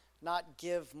themselves, not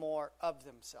give more of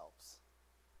themselves.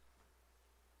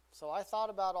 So I thought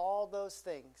about all those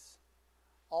things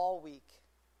all week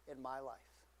in my life.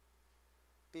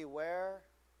 Beware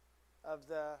of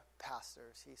the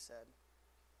pastors, he said.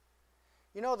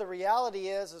 You know, the reality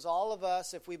is all of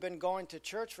us, if we've been going to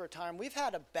church for a time, we've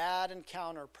had a bad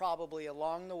encounter probably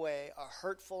along the way, a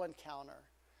hurtful encounter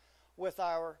with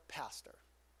our pastor,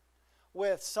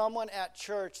 with someone at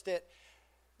church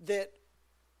that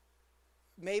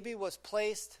maybe was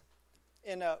placed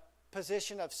in a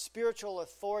position of spiritual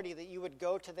authority that you would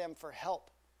go to them for help.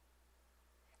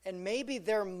 And maybe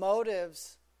their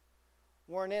motives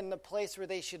weren't in the place where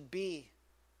they should be.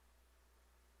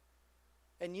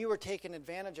 And you were taken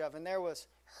advantage of, and there was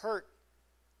hurt.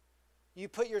 You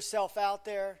put yourself out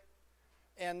there,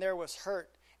 and there was hurt.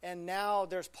 And now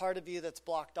there's part of you that's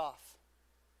blocked off.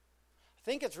 I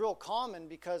think it's real common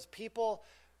because people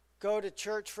go to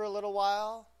church for a little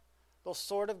while. They'll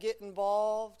sort of get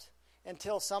involved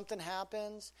until something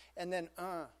happens, and then,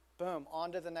 boom,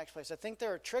 on to the next place. I think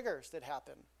there are triggers that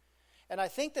happen. And I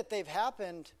think that they've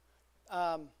happened,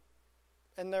 and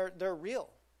they're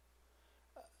real.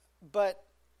 But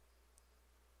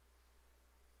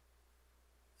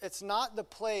it's not the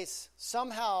place,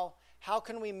 somehow, how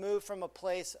can we move from a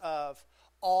place of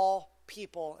all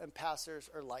people and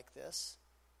pastors are like this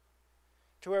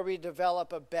to where we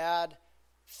develop a bad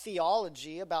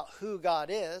theology about who God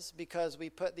is because we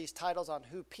put these titles on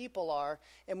who people are,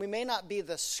 and we may not be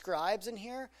the scribes in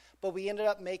here, but we ended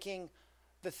up making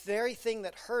the very thing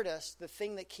that hurt us the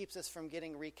thing that keeps us from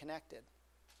getting reconnected.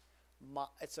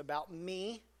 It's about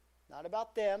me, not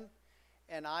about them.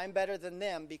 And I'm better than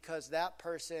them because that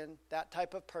person, that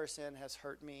type of person has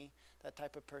hurt me, that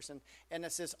type of person. And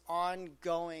it's this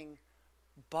ongoing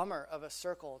bummer of a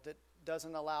circle that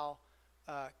doesn't allow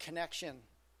connection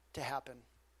to happen.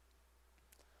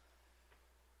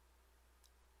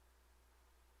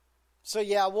 So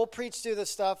yeah, we'll preach through the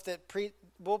stuff that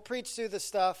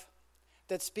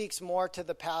speaks more to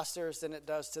the pastors than it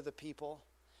does to the people.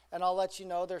 And I'll let you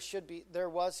know there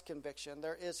was conviction,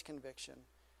 there is conviction.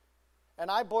 And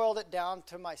I boiled it down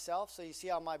to myself, so you see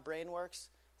how my brain works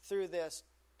through this.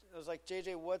 It was like,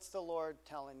 JJ, what's the Lord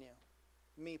telling you?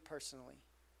 Me personally.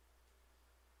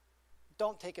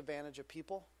 Don't take advantage of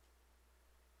people.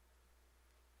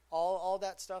 All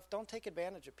that stuff, don't take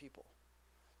advantage of people.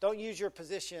 Don't use your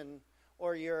position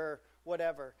or your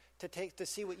whatever to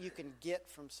see what you can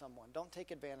get from someone. Don't take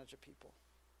advantage of people.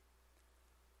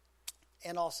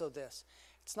 And also this,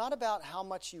 it's not about how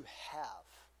much you have,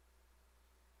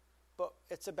 but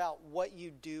it's about what you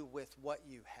do with what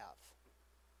you have.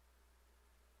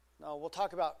 Now, we'll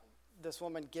talk about this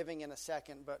woman giving in a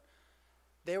second, but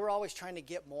they were always trying to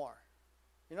get more.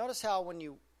 You notice how when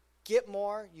you get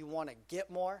more, you want to get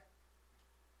more?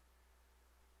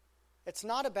 It's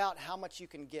not about how much you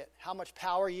can get, how much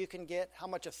power you can get, how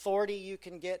much authority you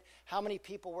can get, how many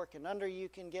people working under you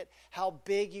can get, how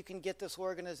big you can get this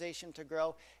organization to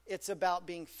grow. It's about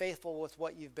being faithful with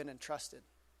what you've been entrusted.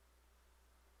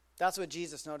 That's what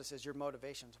Jesus notices, your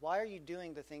motivations. Why are you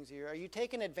doing the things are you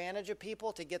taking advantage of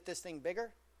people to get this thing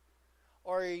bigger?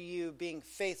 Or are you being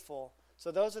faithful?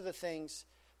 So those are the things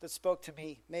that spoke to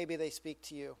me, maybe they speak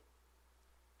to you.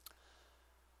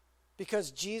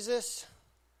 Because Jesus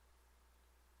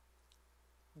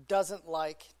doesn't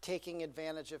like taking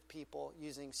advantage of people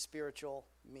using spiritual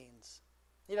means.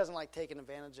 He doesn't like taking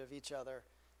advantage of each other,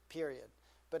 period.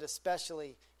 But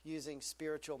especially using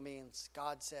spiritual means.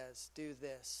 God says, do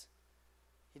this.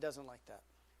 He doesn't like that.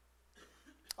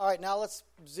 All right, now let's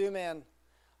zoom in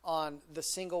on the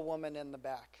single woman in the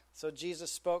back. So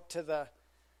Jesus spoke to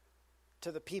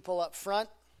the people up front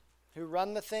who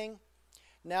run the thing.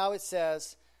 Now it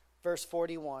says, verse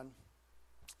 41,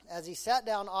 as he sat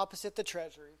down opposite the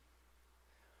treasury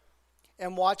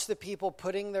and watched the people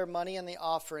putting their money in the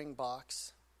offering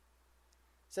box,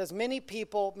 it says, many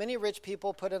rich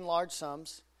people put in large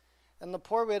sums, and the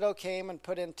poor widow came and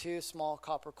put in 2 small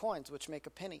copper coins, which make a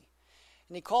penny.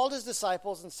 And he called his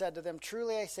disciples and said to them,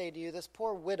 truly I say to you, this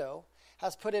poor widow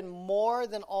has put in more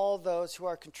than all those who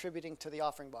are contributing to the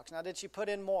offering box. Now, did she put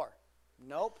in more?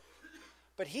 Nope.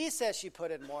 But he says she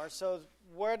put in more, so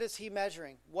what is he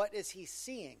measuring? What is he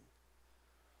seeing?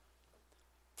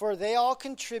 For they all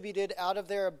contributed out of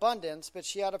their abundance, but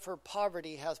she out of her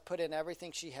poverty has put in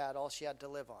everything she had, all she had to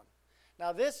live on.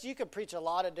 Now this, you could preach a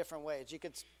lot of different ways. You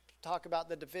could talk about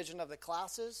the division of the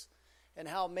classes and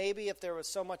how maybe if there was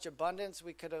so much abundance,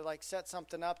 we could have set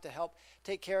something up to help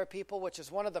take care of people, which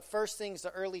is one of the first things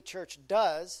the early church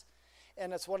does,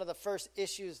 and it's one of the first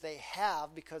issues they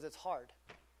have because it's hard.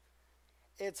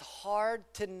 It's hard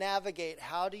to navigate.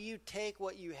 How do you take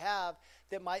what you have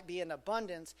that might be in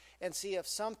abundance and see if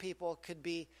some people could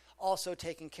be also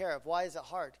taken care of? Why is it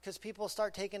hard? Because people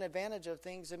start taking advantage of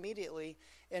things immediately,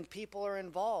 and people are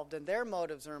involved, and their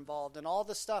motives are involved, and all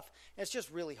this stuff. It's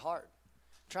just really hard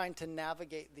trying to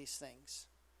navigate these things.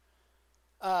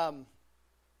 But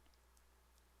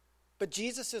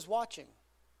Jesus is watching.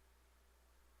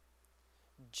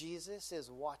 Jesus is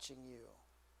watching you.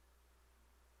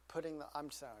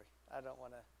 I'm sorry, I don't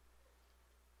want to.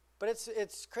 But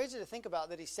it's crazy to think about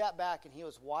that he sat back and he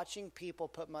was watching people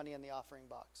put money in the offering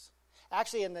box.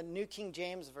 Actually, in the New King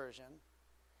James Version,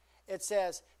 it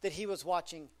says that he was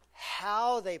watching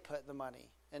how they put the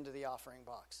money into the offering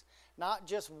box. Not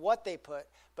just what they put,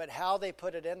 but how they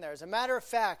put it in there. As a matter of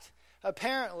fact,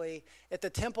 apparently, at the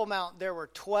Temple Mount, there were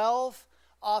 12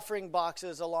 offering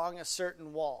boxes along a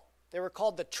certain wall. They were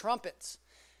called the trumpets.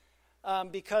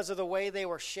 Because of the way they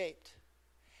were shaped.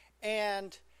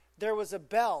 And there was a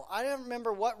bell. I don't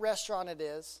remember what restaurant it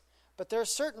is, but there's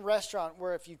a certain restaurant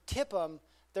where if you tip them,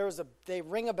 they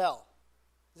ring a bell.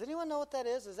 Does anyone know what that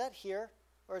is? Is that here?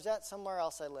 Or is that somewhere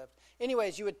else I lived?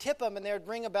 Anyways, you would tip them and they would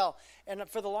ring a bell. And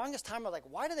for the longest time, I was like,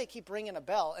 why do they keep ringing a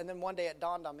bell? And then one day it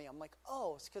dawned on me. I'm like,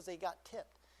 oh, it's because they got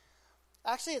tipped.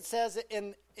 Actually, it says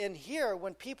in here,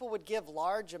 when people would give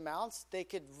large amounts, you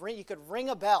could ring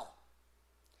a bell.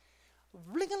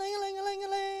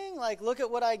 Ring-a-ling-a-ling-a-ling-a-ling. Look at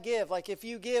what I give. If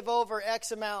you give over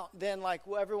X amount, then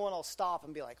everyone will stop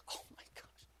and be like, oh my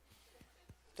gosh,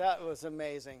 that was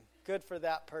amazing. Good for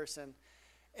that person.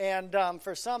 And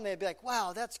for some, they'd be like,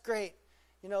 wow, that's great.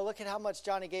 Look at how much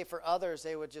Johnny gave for others.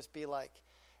 They would just be like,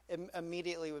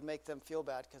 immediately would make them feel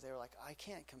bad because they were like, I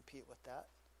can't compete with that.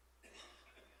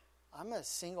 I'm a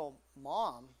single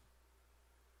mom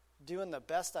doing the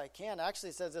best I can. Actually,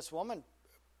 it says this woman,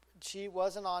 she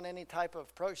wasn't on any type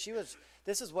of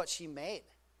this is what she made.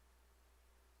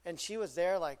 And she was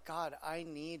there like, God, I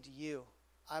need you.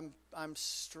 I'm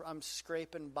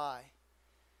scraping by.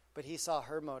 But he saw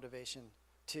her motivation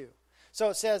too. So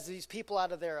it says these people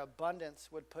out of their abundance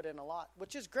would put in a lot,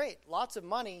 which is great. Lots of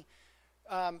money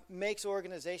makes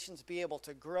organizations be able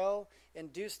to grow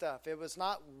and do stuff. It was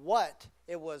not what,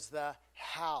 it was the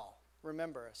how.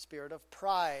 Remember, a spirit of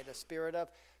pride, a spirit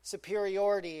of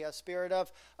superiority, a spirit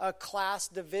of a class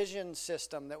division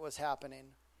system that was happening.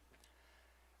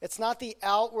 It's not the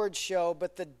outward show,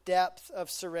 but the depth of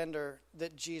surrender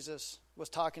that Jesus was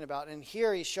talking about. And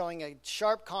here he's showing a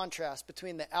sharp contrast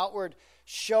between the outward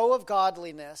show of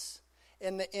godliness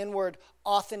and the inward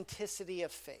authenticity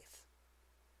of faith.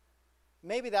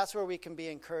 Maybe that's where we can be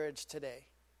encouraged today.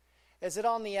 Is it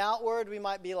on the outward? We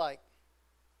might be like,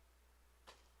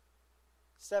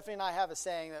 Stephanie and I have a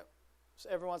saying that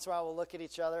every once in a while we'll look at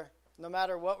each other, no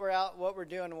matter what we're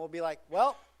doing, and we'll be like,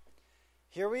 well,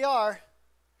 here we are.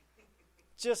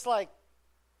 Just like,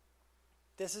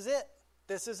 this is it.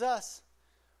 This is us.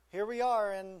 Here we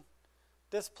are in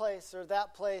this place or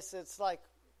that place. It's like,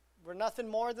 we're nothing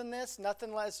more than this,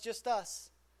 nothing less, just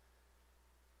us.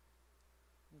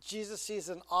 Jesus sees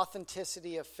an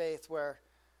authenticity of faith where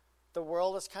the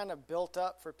world is kind of built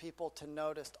up for people to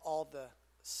notice all the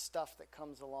stuff that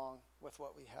comes along with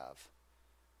what we have.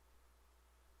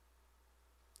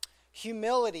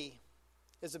 Humility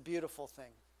is a beautiful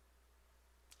thing.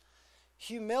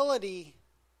 Humility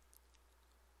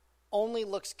only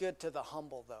looks good to the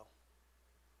humble, though.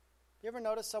 You ever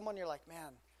notice someone, you're like,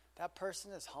 man, that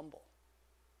person is humble.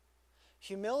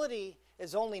 Humility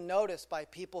is only noticed by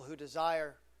people who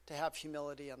desire to have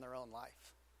humility in their own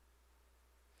life.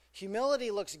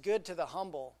 Humility looks good to the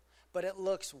humble, but it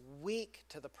looks weak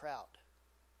to the proud.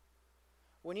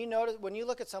 When you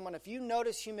look at someone, if you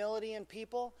notice humility in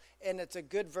people and it's a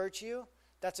good virtue,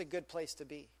 that's a good place to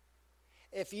be.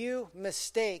 If you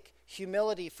mistake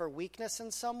humility for weakness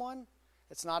in someone,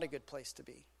 it's not a good place to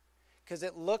be. Because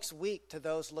it looks weak to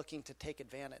those looking to take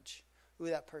advantage. Ooh,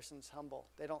 that person's humble.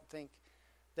 They don't think,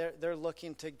 they're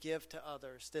looking to give to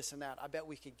others, this and that. I bet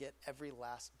we could get every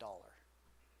last dollar.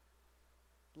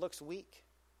 Looks weak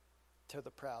to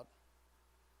the proud.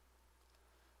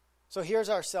 So here's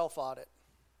our self-audit.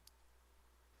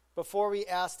 Before we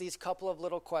ask these couple of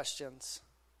little questions,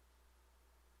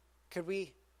 could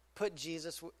we put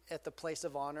Jesus at the place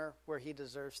of honor where he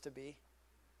deserves to be?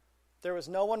 There was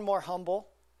no one more humble.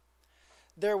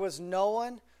 There was no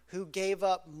one who gave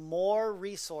up more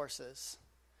resources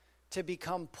to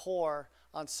become poor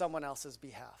on someone else's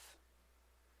behalf.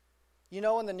 You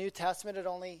know, in the New Testament,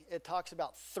 it talks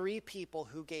about 3 people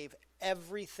who gave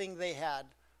everything they had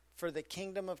for the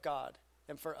kingdom of God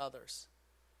and for others.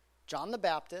 John the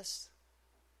Baptist,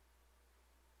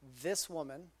 this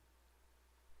woman,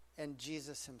 and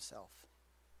Jesus himself.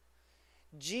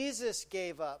 Jesus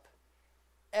gave up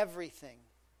everything.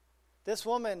 This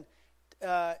woman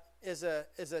is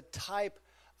a type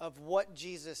of what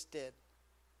Jesus did.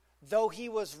 Though he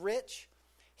was rich,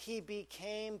 he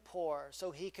became poor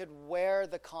so he could wear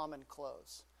the common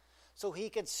clothes, so he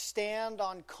could stand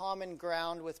on common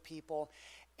ground with people,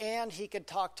 and he could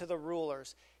talk to the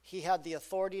rulers. He had the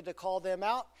authority to call them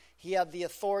out. He had the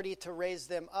authority to raise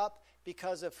them up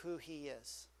because of who he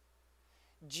is.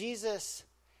 Jesus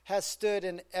has stood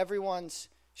in everyone's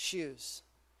shoes.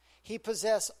 He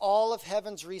possessed all of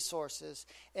heaven's resources,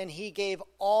 and he gave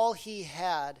all he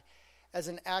had as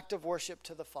an act of worship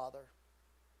to the Father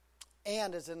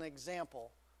and as an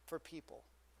example for people.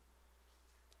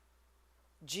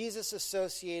 Jesus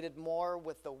associated more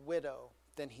with the widow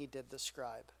than he did the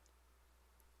scribe.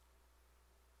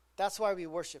 That's why we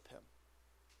worship him.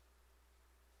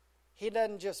 He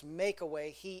doesn't just make a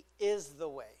way, he is the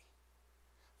way.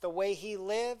 The way he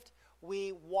lived,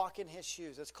 we walk in his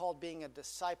shoes. It's called being a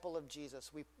disciple of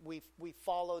Jesus. We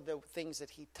follow the things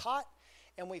that he taught,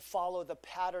 and we follow the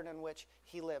pattern in which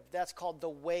he lived. That's called the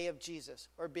way of Jesus,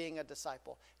 or being a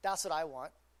disciple. That's what I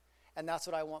want, and that's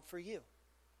what I want for you.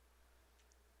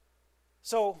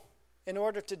 So, in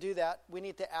order to do that, we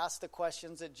need to ask the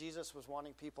questions that Jesus was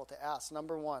wanting people to ask.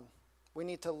 Number 1, we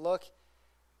need to look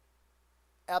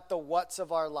at the what's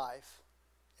of our life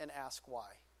and ask why.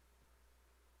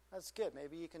 That's good.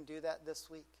 Maybe you can do that this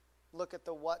week. Look at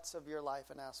the what's of your life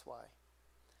and ask why.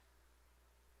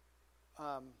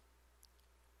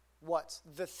 What's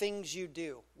the things you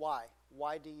do? Why?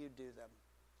 Why do you do them?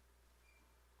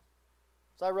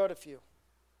 So I wrote a few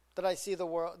that I see the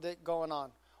world that going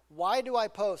on. Why do I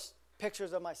post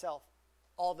pictures of myself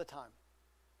all the time?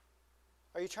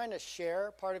 Are you trying to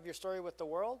share part of your story with the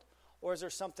world? Or is there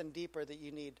something deeper that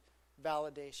you need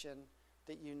validation,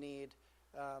 that you need...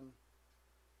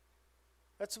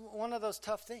 That's one of those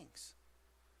tough things.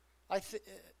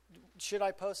 Should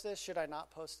I post this? Should I not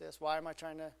post this? Why am I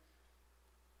trying to...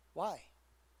 Why?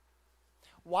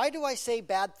 Why do I say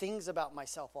bad things about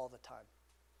myself all the time?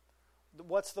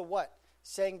 What's the what?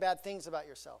 Saying bad things about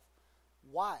yourself.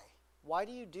 Why? Why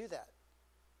do you do that?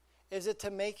 Is it to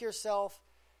make yourself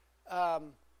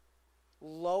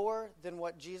lower than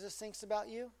what Jesus thinks about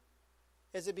you?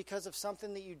 Is it because of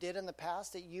something that you did in the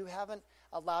past that you haven't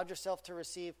allowed yourself to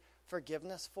receive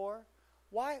forgiveness for?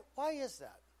 Why is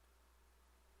that?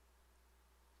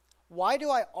 Why do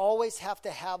I always have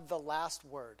to have the last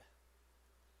word?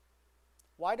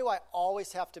 Why do I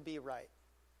always have to be right?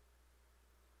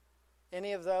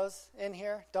 Any of those in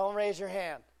here? Don't raise your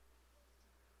hand.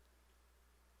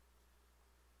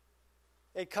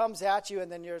 It comes at you and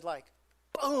then you're like,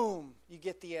 boom, you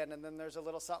get the end, and then there's a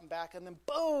little something back, and then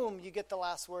boom, you get the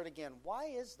last word again. Why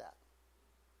is that?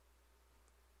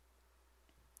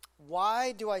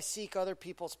 Why do I seek other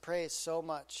people's praise so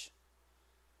much?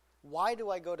 Why do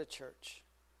I go to church?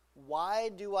 Why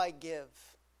do I give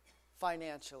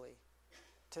financially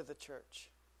to the church,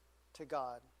 to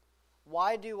God?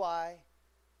 Why do I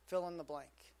fill in the blank?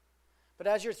 But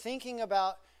as you're thinking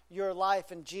about your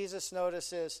life, and Jesus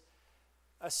notices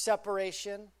a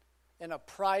separation and a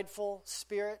prideful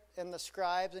spirit in the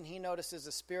scribes, and he notices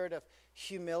a spirit of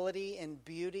humility and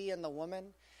beauty in the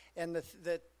woman, And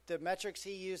the metrics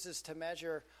he uses to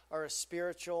measure are a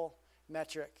spiritual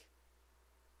metric.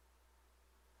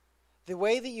 The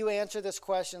way that you answer this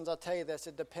question, I'll tell you this,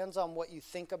 it depends on what you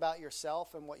think about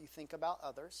yourself and what you think about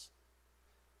others.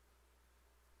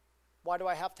 Why do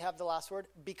I have to have the last word?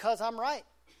 Because I'm right.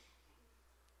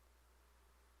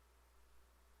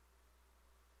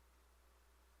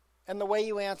 And the way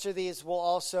you answer these will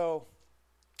also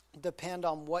depend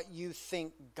on what you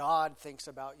think God thinks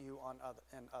about you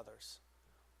and others.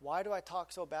 Why do I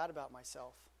talk so bad about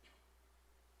myself?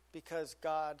 Because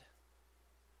I'm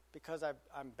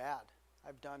bad.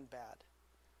 I've done bad.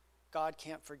 God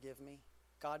can't forgive me.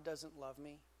 God doesn't love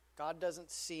me. God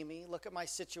doesn't see me. Look at my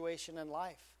situation in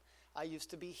life. I used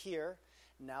to be here.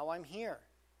 Now I'm here.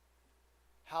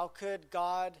 How could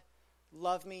God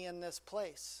love me in this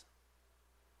place?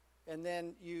 And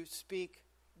then you speak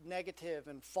negative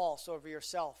and false over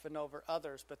yourself and over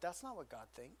others, but that's not what God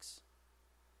thinks.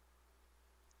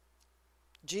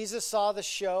 Jesus saw the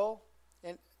show,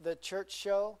 the church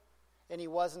show, and he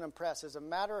wasn't impressed. As a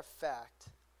matter of fact,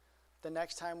 the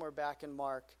next time we're back in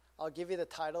Mark, I'll give you the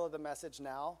title of the message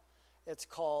now. It's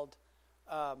called,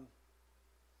 do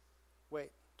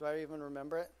I even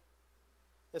remember it?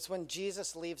 It's when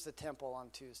Jesus leaves the temple on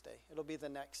Tuesday. It'll be the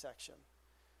next section.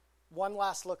 One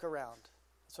last look around.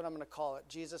 That's what I'm going to call it.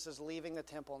 Jesus is leaving the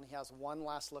temple, and he has one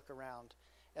last look around,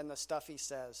 and the stuff he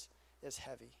says is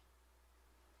heavy.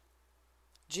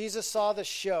 Jesus saw the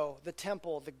show, the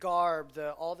temple, the garb,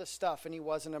 all the stuff, and he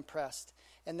wasn't impressed.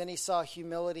 And then he saw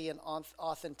humility and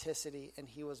authenticity, and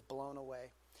he was blown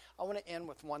away. I want to end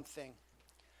with one thing.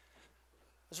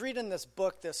 I was reading this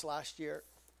book this last year,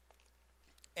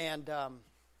 and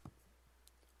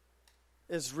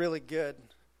it's really good.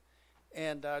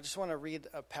 And I just want to read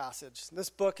a passage. This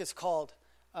book is called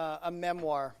a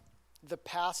memoir, The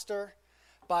Pastor,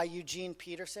 by Eugene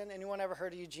Peterson. Anyone ever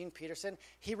heard of Eugene Peterson?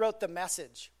 He wrote The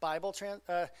Message Bible.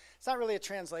 It's not really a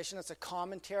translation. It's a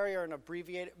commentary or an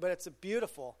abbreviated, but it's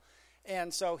beautiful.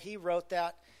 And so he wrote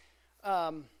that.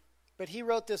 But he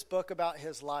wrote this book about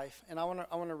his life, and I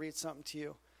want to read something to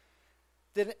you.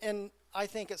 And I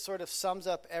think it sort of sums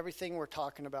up everything we're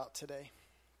talking about today.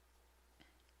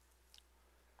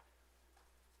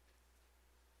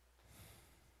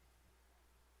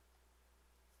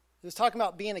 He was talking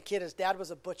about being a kid. His dad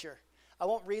was a butcher. I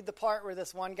won't read the part where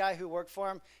this one guy who worked for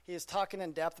him, he was talking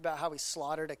in depth about how he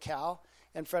slaughtered a cow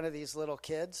in front of these little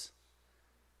kids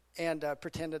and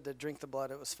pretended to drink the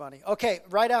blood. It was funny. Okay,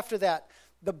 right after that,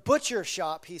 the butcher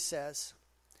shop, he says,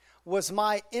 was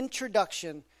my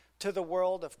introduction to the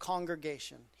world of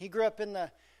congregation. He grew up in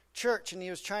the church, and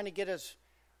he was trying to get his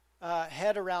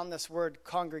head around this word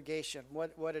congregation,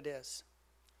 what it is.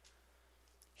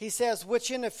 He says,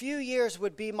 which in a few years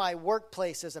would be my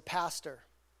workplace as a pastor.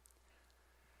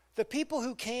 The people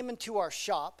who came into our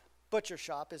shop, butcher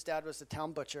shop, his dad was the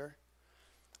town butcher,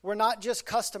 were not just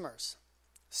customers.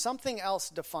 Something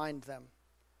else defined them.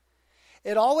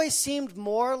 It always seemed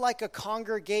more like a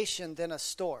congregation than a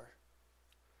store.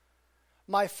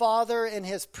 My father, in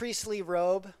his priestly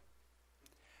robe,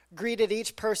 greeted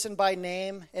each person by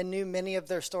name and knew many of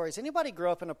their stories. Anybody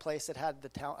grow up in a place that had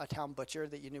a town butcher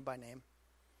that you knew by name?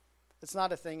 It's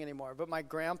not a thing anymore. But my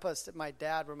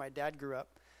dad, where my dad grew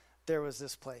up, there was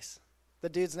this place. The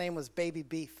dude's name was Baby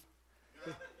Beef.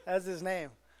 That's his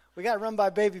name. We got to run by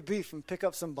Baby Beef and pick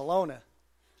up some bologna.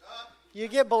 You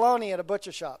get bologna at a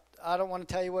butcher shop. I don't want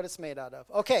to tell you what it's made out of.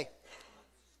 Okay.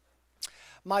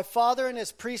 My father in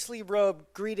his priestly robe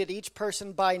greeted each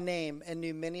person by name and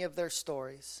knew many of their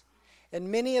stories.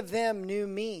 And many of them knew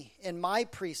me in my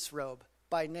priest's robe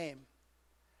by name.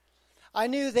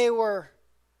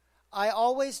 I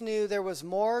always knew there was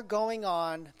more going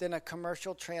on than a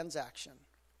commercial transaction.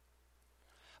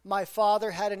 My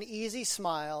father had an easy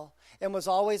smile and was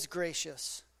always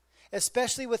gracious,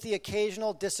 especially with the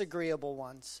occasional disagreeable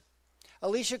ones.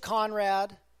 Alicia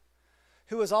Conrad,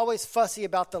 who was always fussy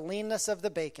about the leanness of the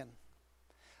bacon.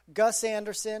 Gus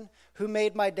Anderson, who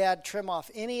made my dad trim off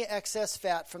any excess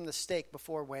fat from the steak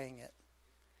before weighing it.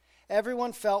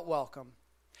 Everyone felt welcome.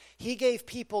 He gave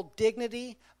people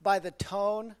dignity by the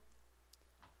tone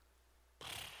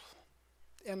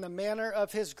and the manner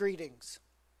of his greetings.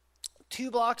 2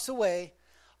 blocks away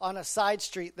on a side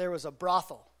street, there was a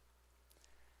brothel.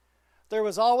 There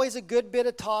was always a good bit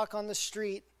of talk on the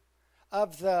street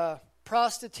of the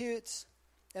prostitutes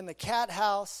and the cat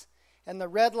house and the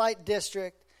red light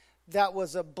district that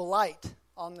was a blight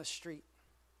on the street.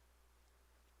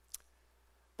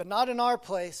 But not in our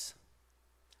place.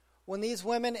 When these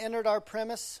women entered our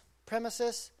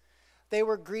premises, they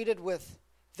were greeted with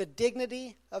the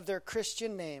dignity of their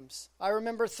Christian names. I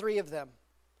remember 3 of them: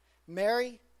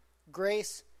 Mary,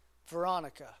 Grace,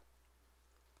 Veronica.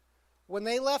 When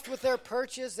they left with their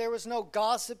purchase, there was no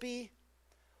gossipy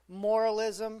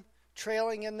moralism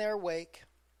trailing in their wake.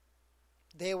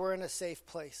 They were in a safe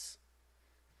place.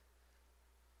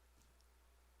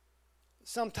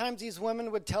 Sometimes these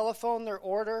women would telephone their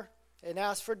order and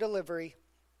ask for delivery.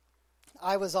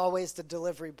 I was always the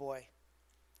delivery boy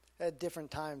at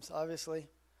different times, obviously.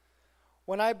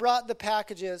 When I brought the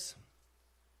packages,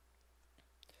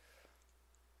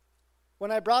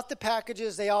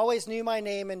 they always knew my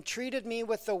name and treated me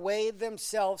with the way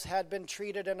themselves had been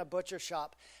treated in a butcher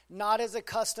shop, not as a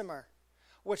customer,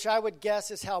 which I would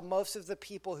guess is how most of the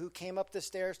people who came up the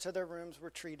stairs to their rooms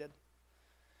were treated,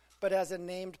 but as a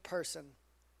named person.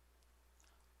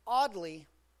 Oddly,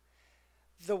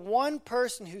 the one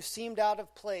person who seemed out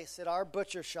of place at our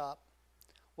butcher shop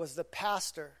was the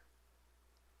pastor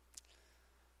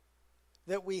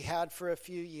that we had for a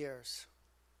few years.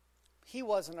 He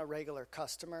wasn't a regular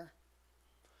customer.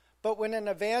 But when an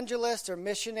evangelist or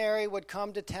missionary would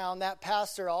come to town, that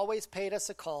pastor always paid us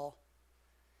a call.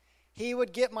 He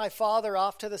would get my father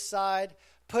off to the side,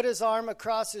 put his arm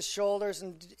across his shoulders,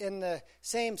 and in the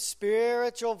same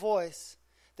spiritual voice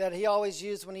that he always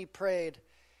used when he prayed,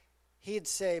 he'd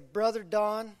say, "Brother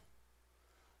Don,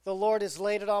 the Lord has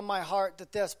laid it on my heart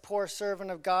that this poor servant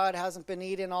of God hasn't been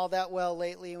eating all that well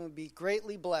lately and would be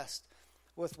greatly blessed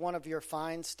with one of your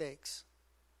fine steaks."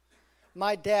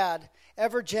 My dad,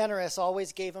 ever generous,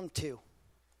 always gave him 2.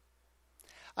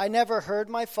 I never heard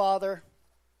my father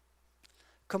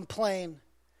complain,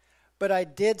 but I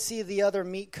did see the other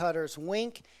meat cutters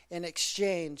wink and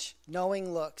exchange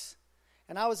knowing looks,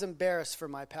 and I was embarrassed for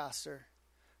my pastor,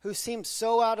 who seemed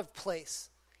so out of place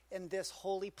in this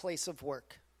holy place of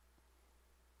work.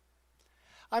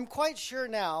 I'm quite sure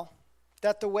now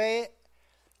that the way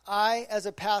I, as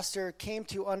a pastor, came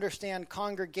to understand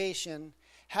congregation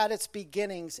had its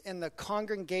beginnings in the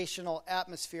congregational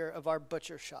atmosphere of our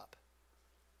butcher shop.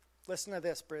 Listen to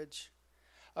this, Bridge.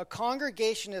 A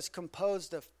congregation is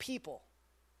composed of people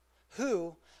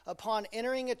who, upon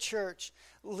entering a church,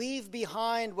 leave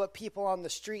behind what people on the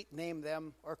street name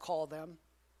them or call them.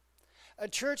 A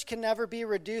church can never be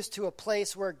reduced to a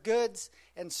place where goods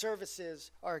and services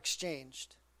are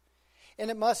exchanged. And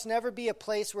it must never be a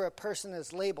place where a person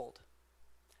is labeled.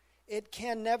 It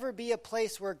can never be a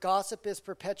place where gossip is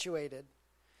perpetuated.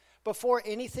 Before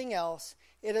anything else,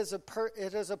 it is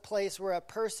a place where a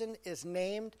person is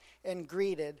named and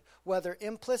greeted, whether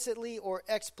implicitly or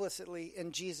explicitly,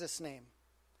 in Jesus' name.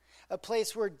 A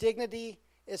place where dignity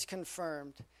is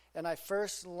confirmed. And I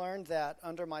first learned that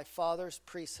under my father's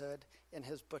priesthood in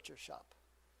his butcher shop.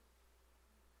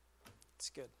 It's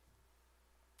good.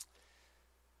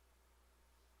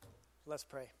 Let's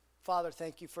pray. Father,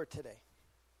 thank you for today.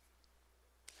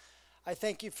 I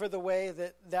thank you for the way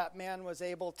that that man was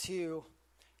able to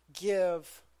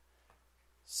give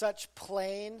such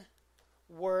plain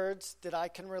words that I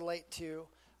can relate to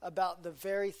about the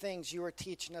very things you were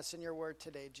teaching us in your word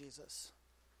today, Jesus.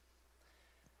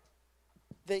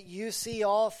 That you see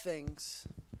all things,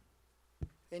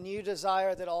 and you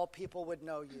desire that all people would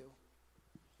know you.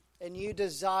 And you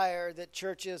desire that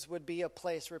churches would be a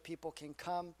place where people can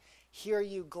come, hear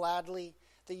you gladly,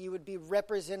 that you would be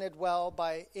represented well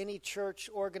by any church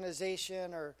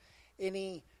organization or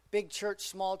any big church,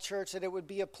 small church, that it would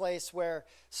be a place where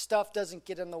stuff doesn't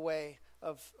get in the way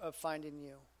of finding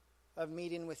you, of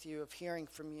meeting with you, of hearing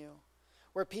from you,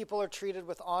 where people are treated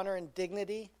with honor and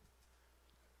dignity,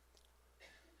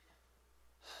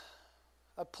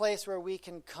 a place where we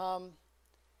can come,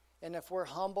 and if we're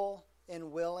humble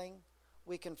and willing,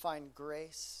 we can find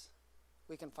grace,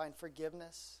 we can find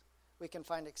forgiveness, we can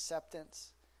find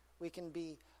acceptance, we can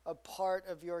be a part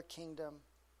of your kingdom.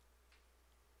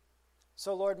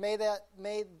 So Lord, may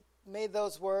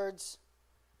those words,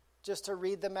 just to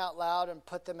read them out loud and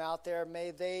put them out there, may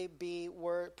they be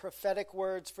prophetic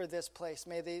words for this place.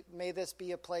 May this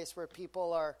be a place where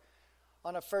people are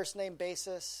on a first name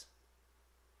basis,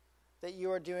 that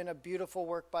you are doing a beautiful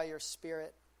work by your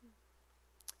Spirit.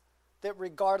 That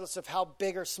regardless of how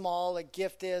big or small a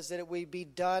gift is, that it would be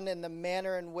done in the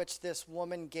manner in which this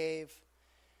woman gave.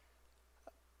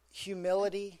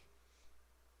 Humility,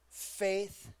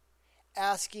 faith,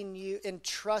 asking you,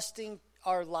 entrusting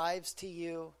our lives to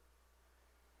you,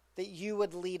 that you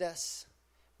would lead us.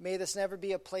 May this never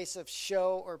be a place of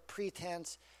show or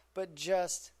pretense, but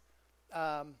just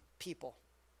people.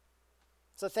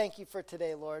 So thank you for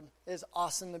today, Lord. It is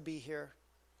awesome to be here.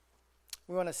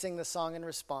 We want to sing the song in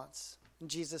response. In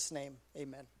Jesus' name,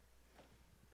 amen.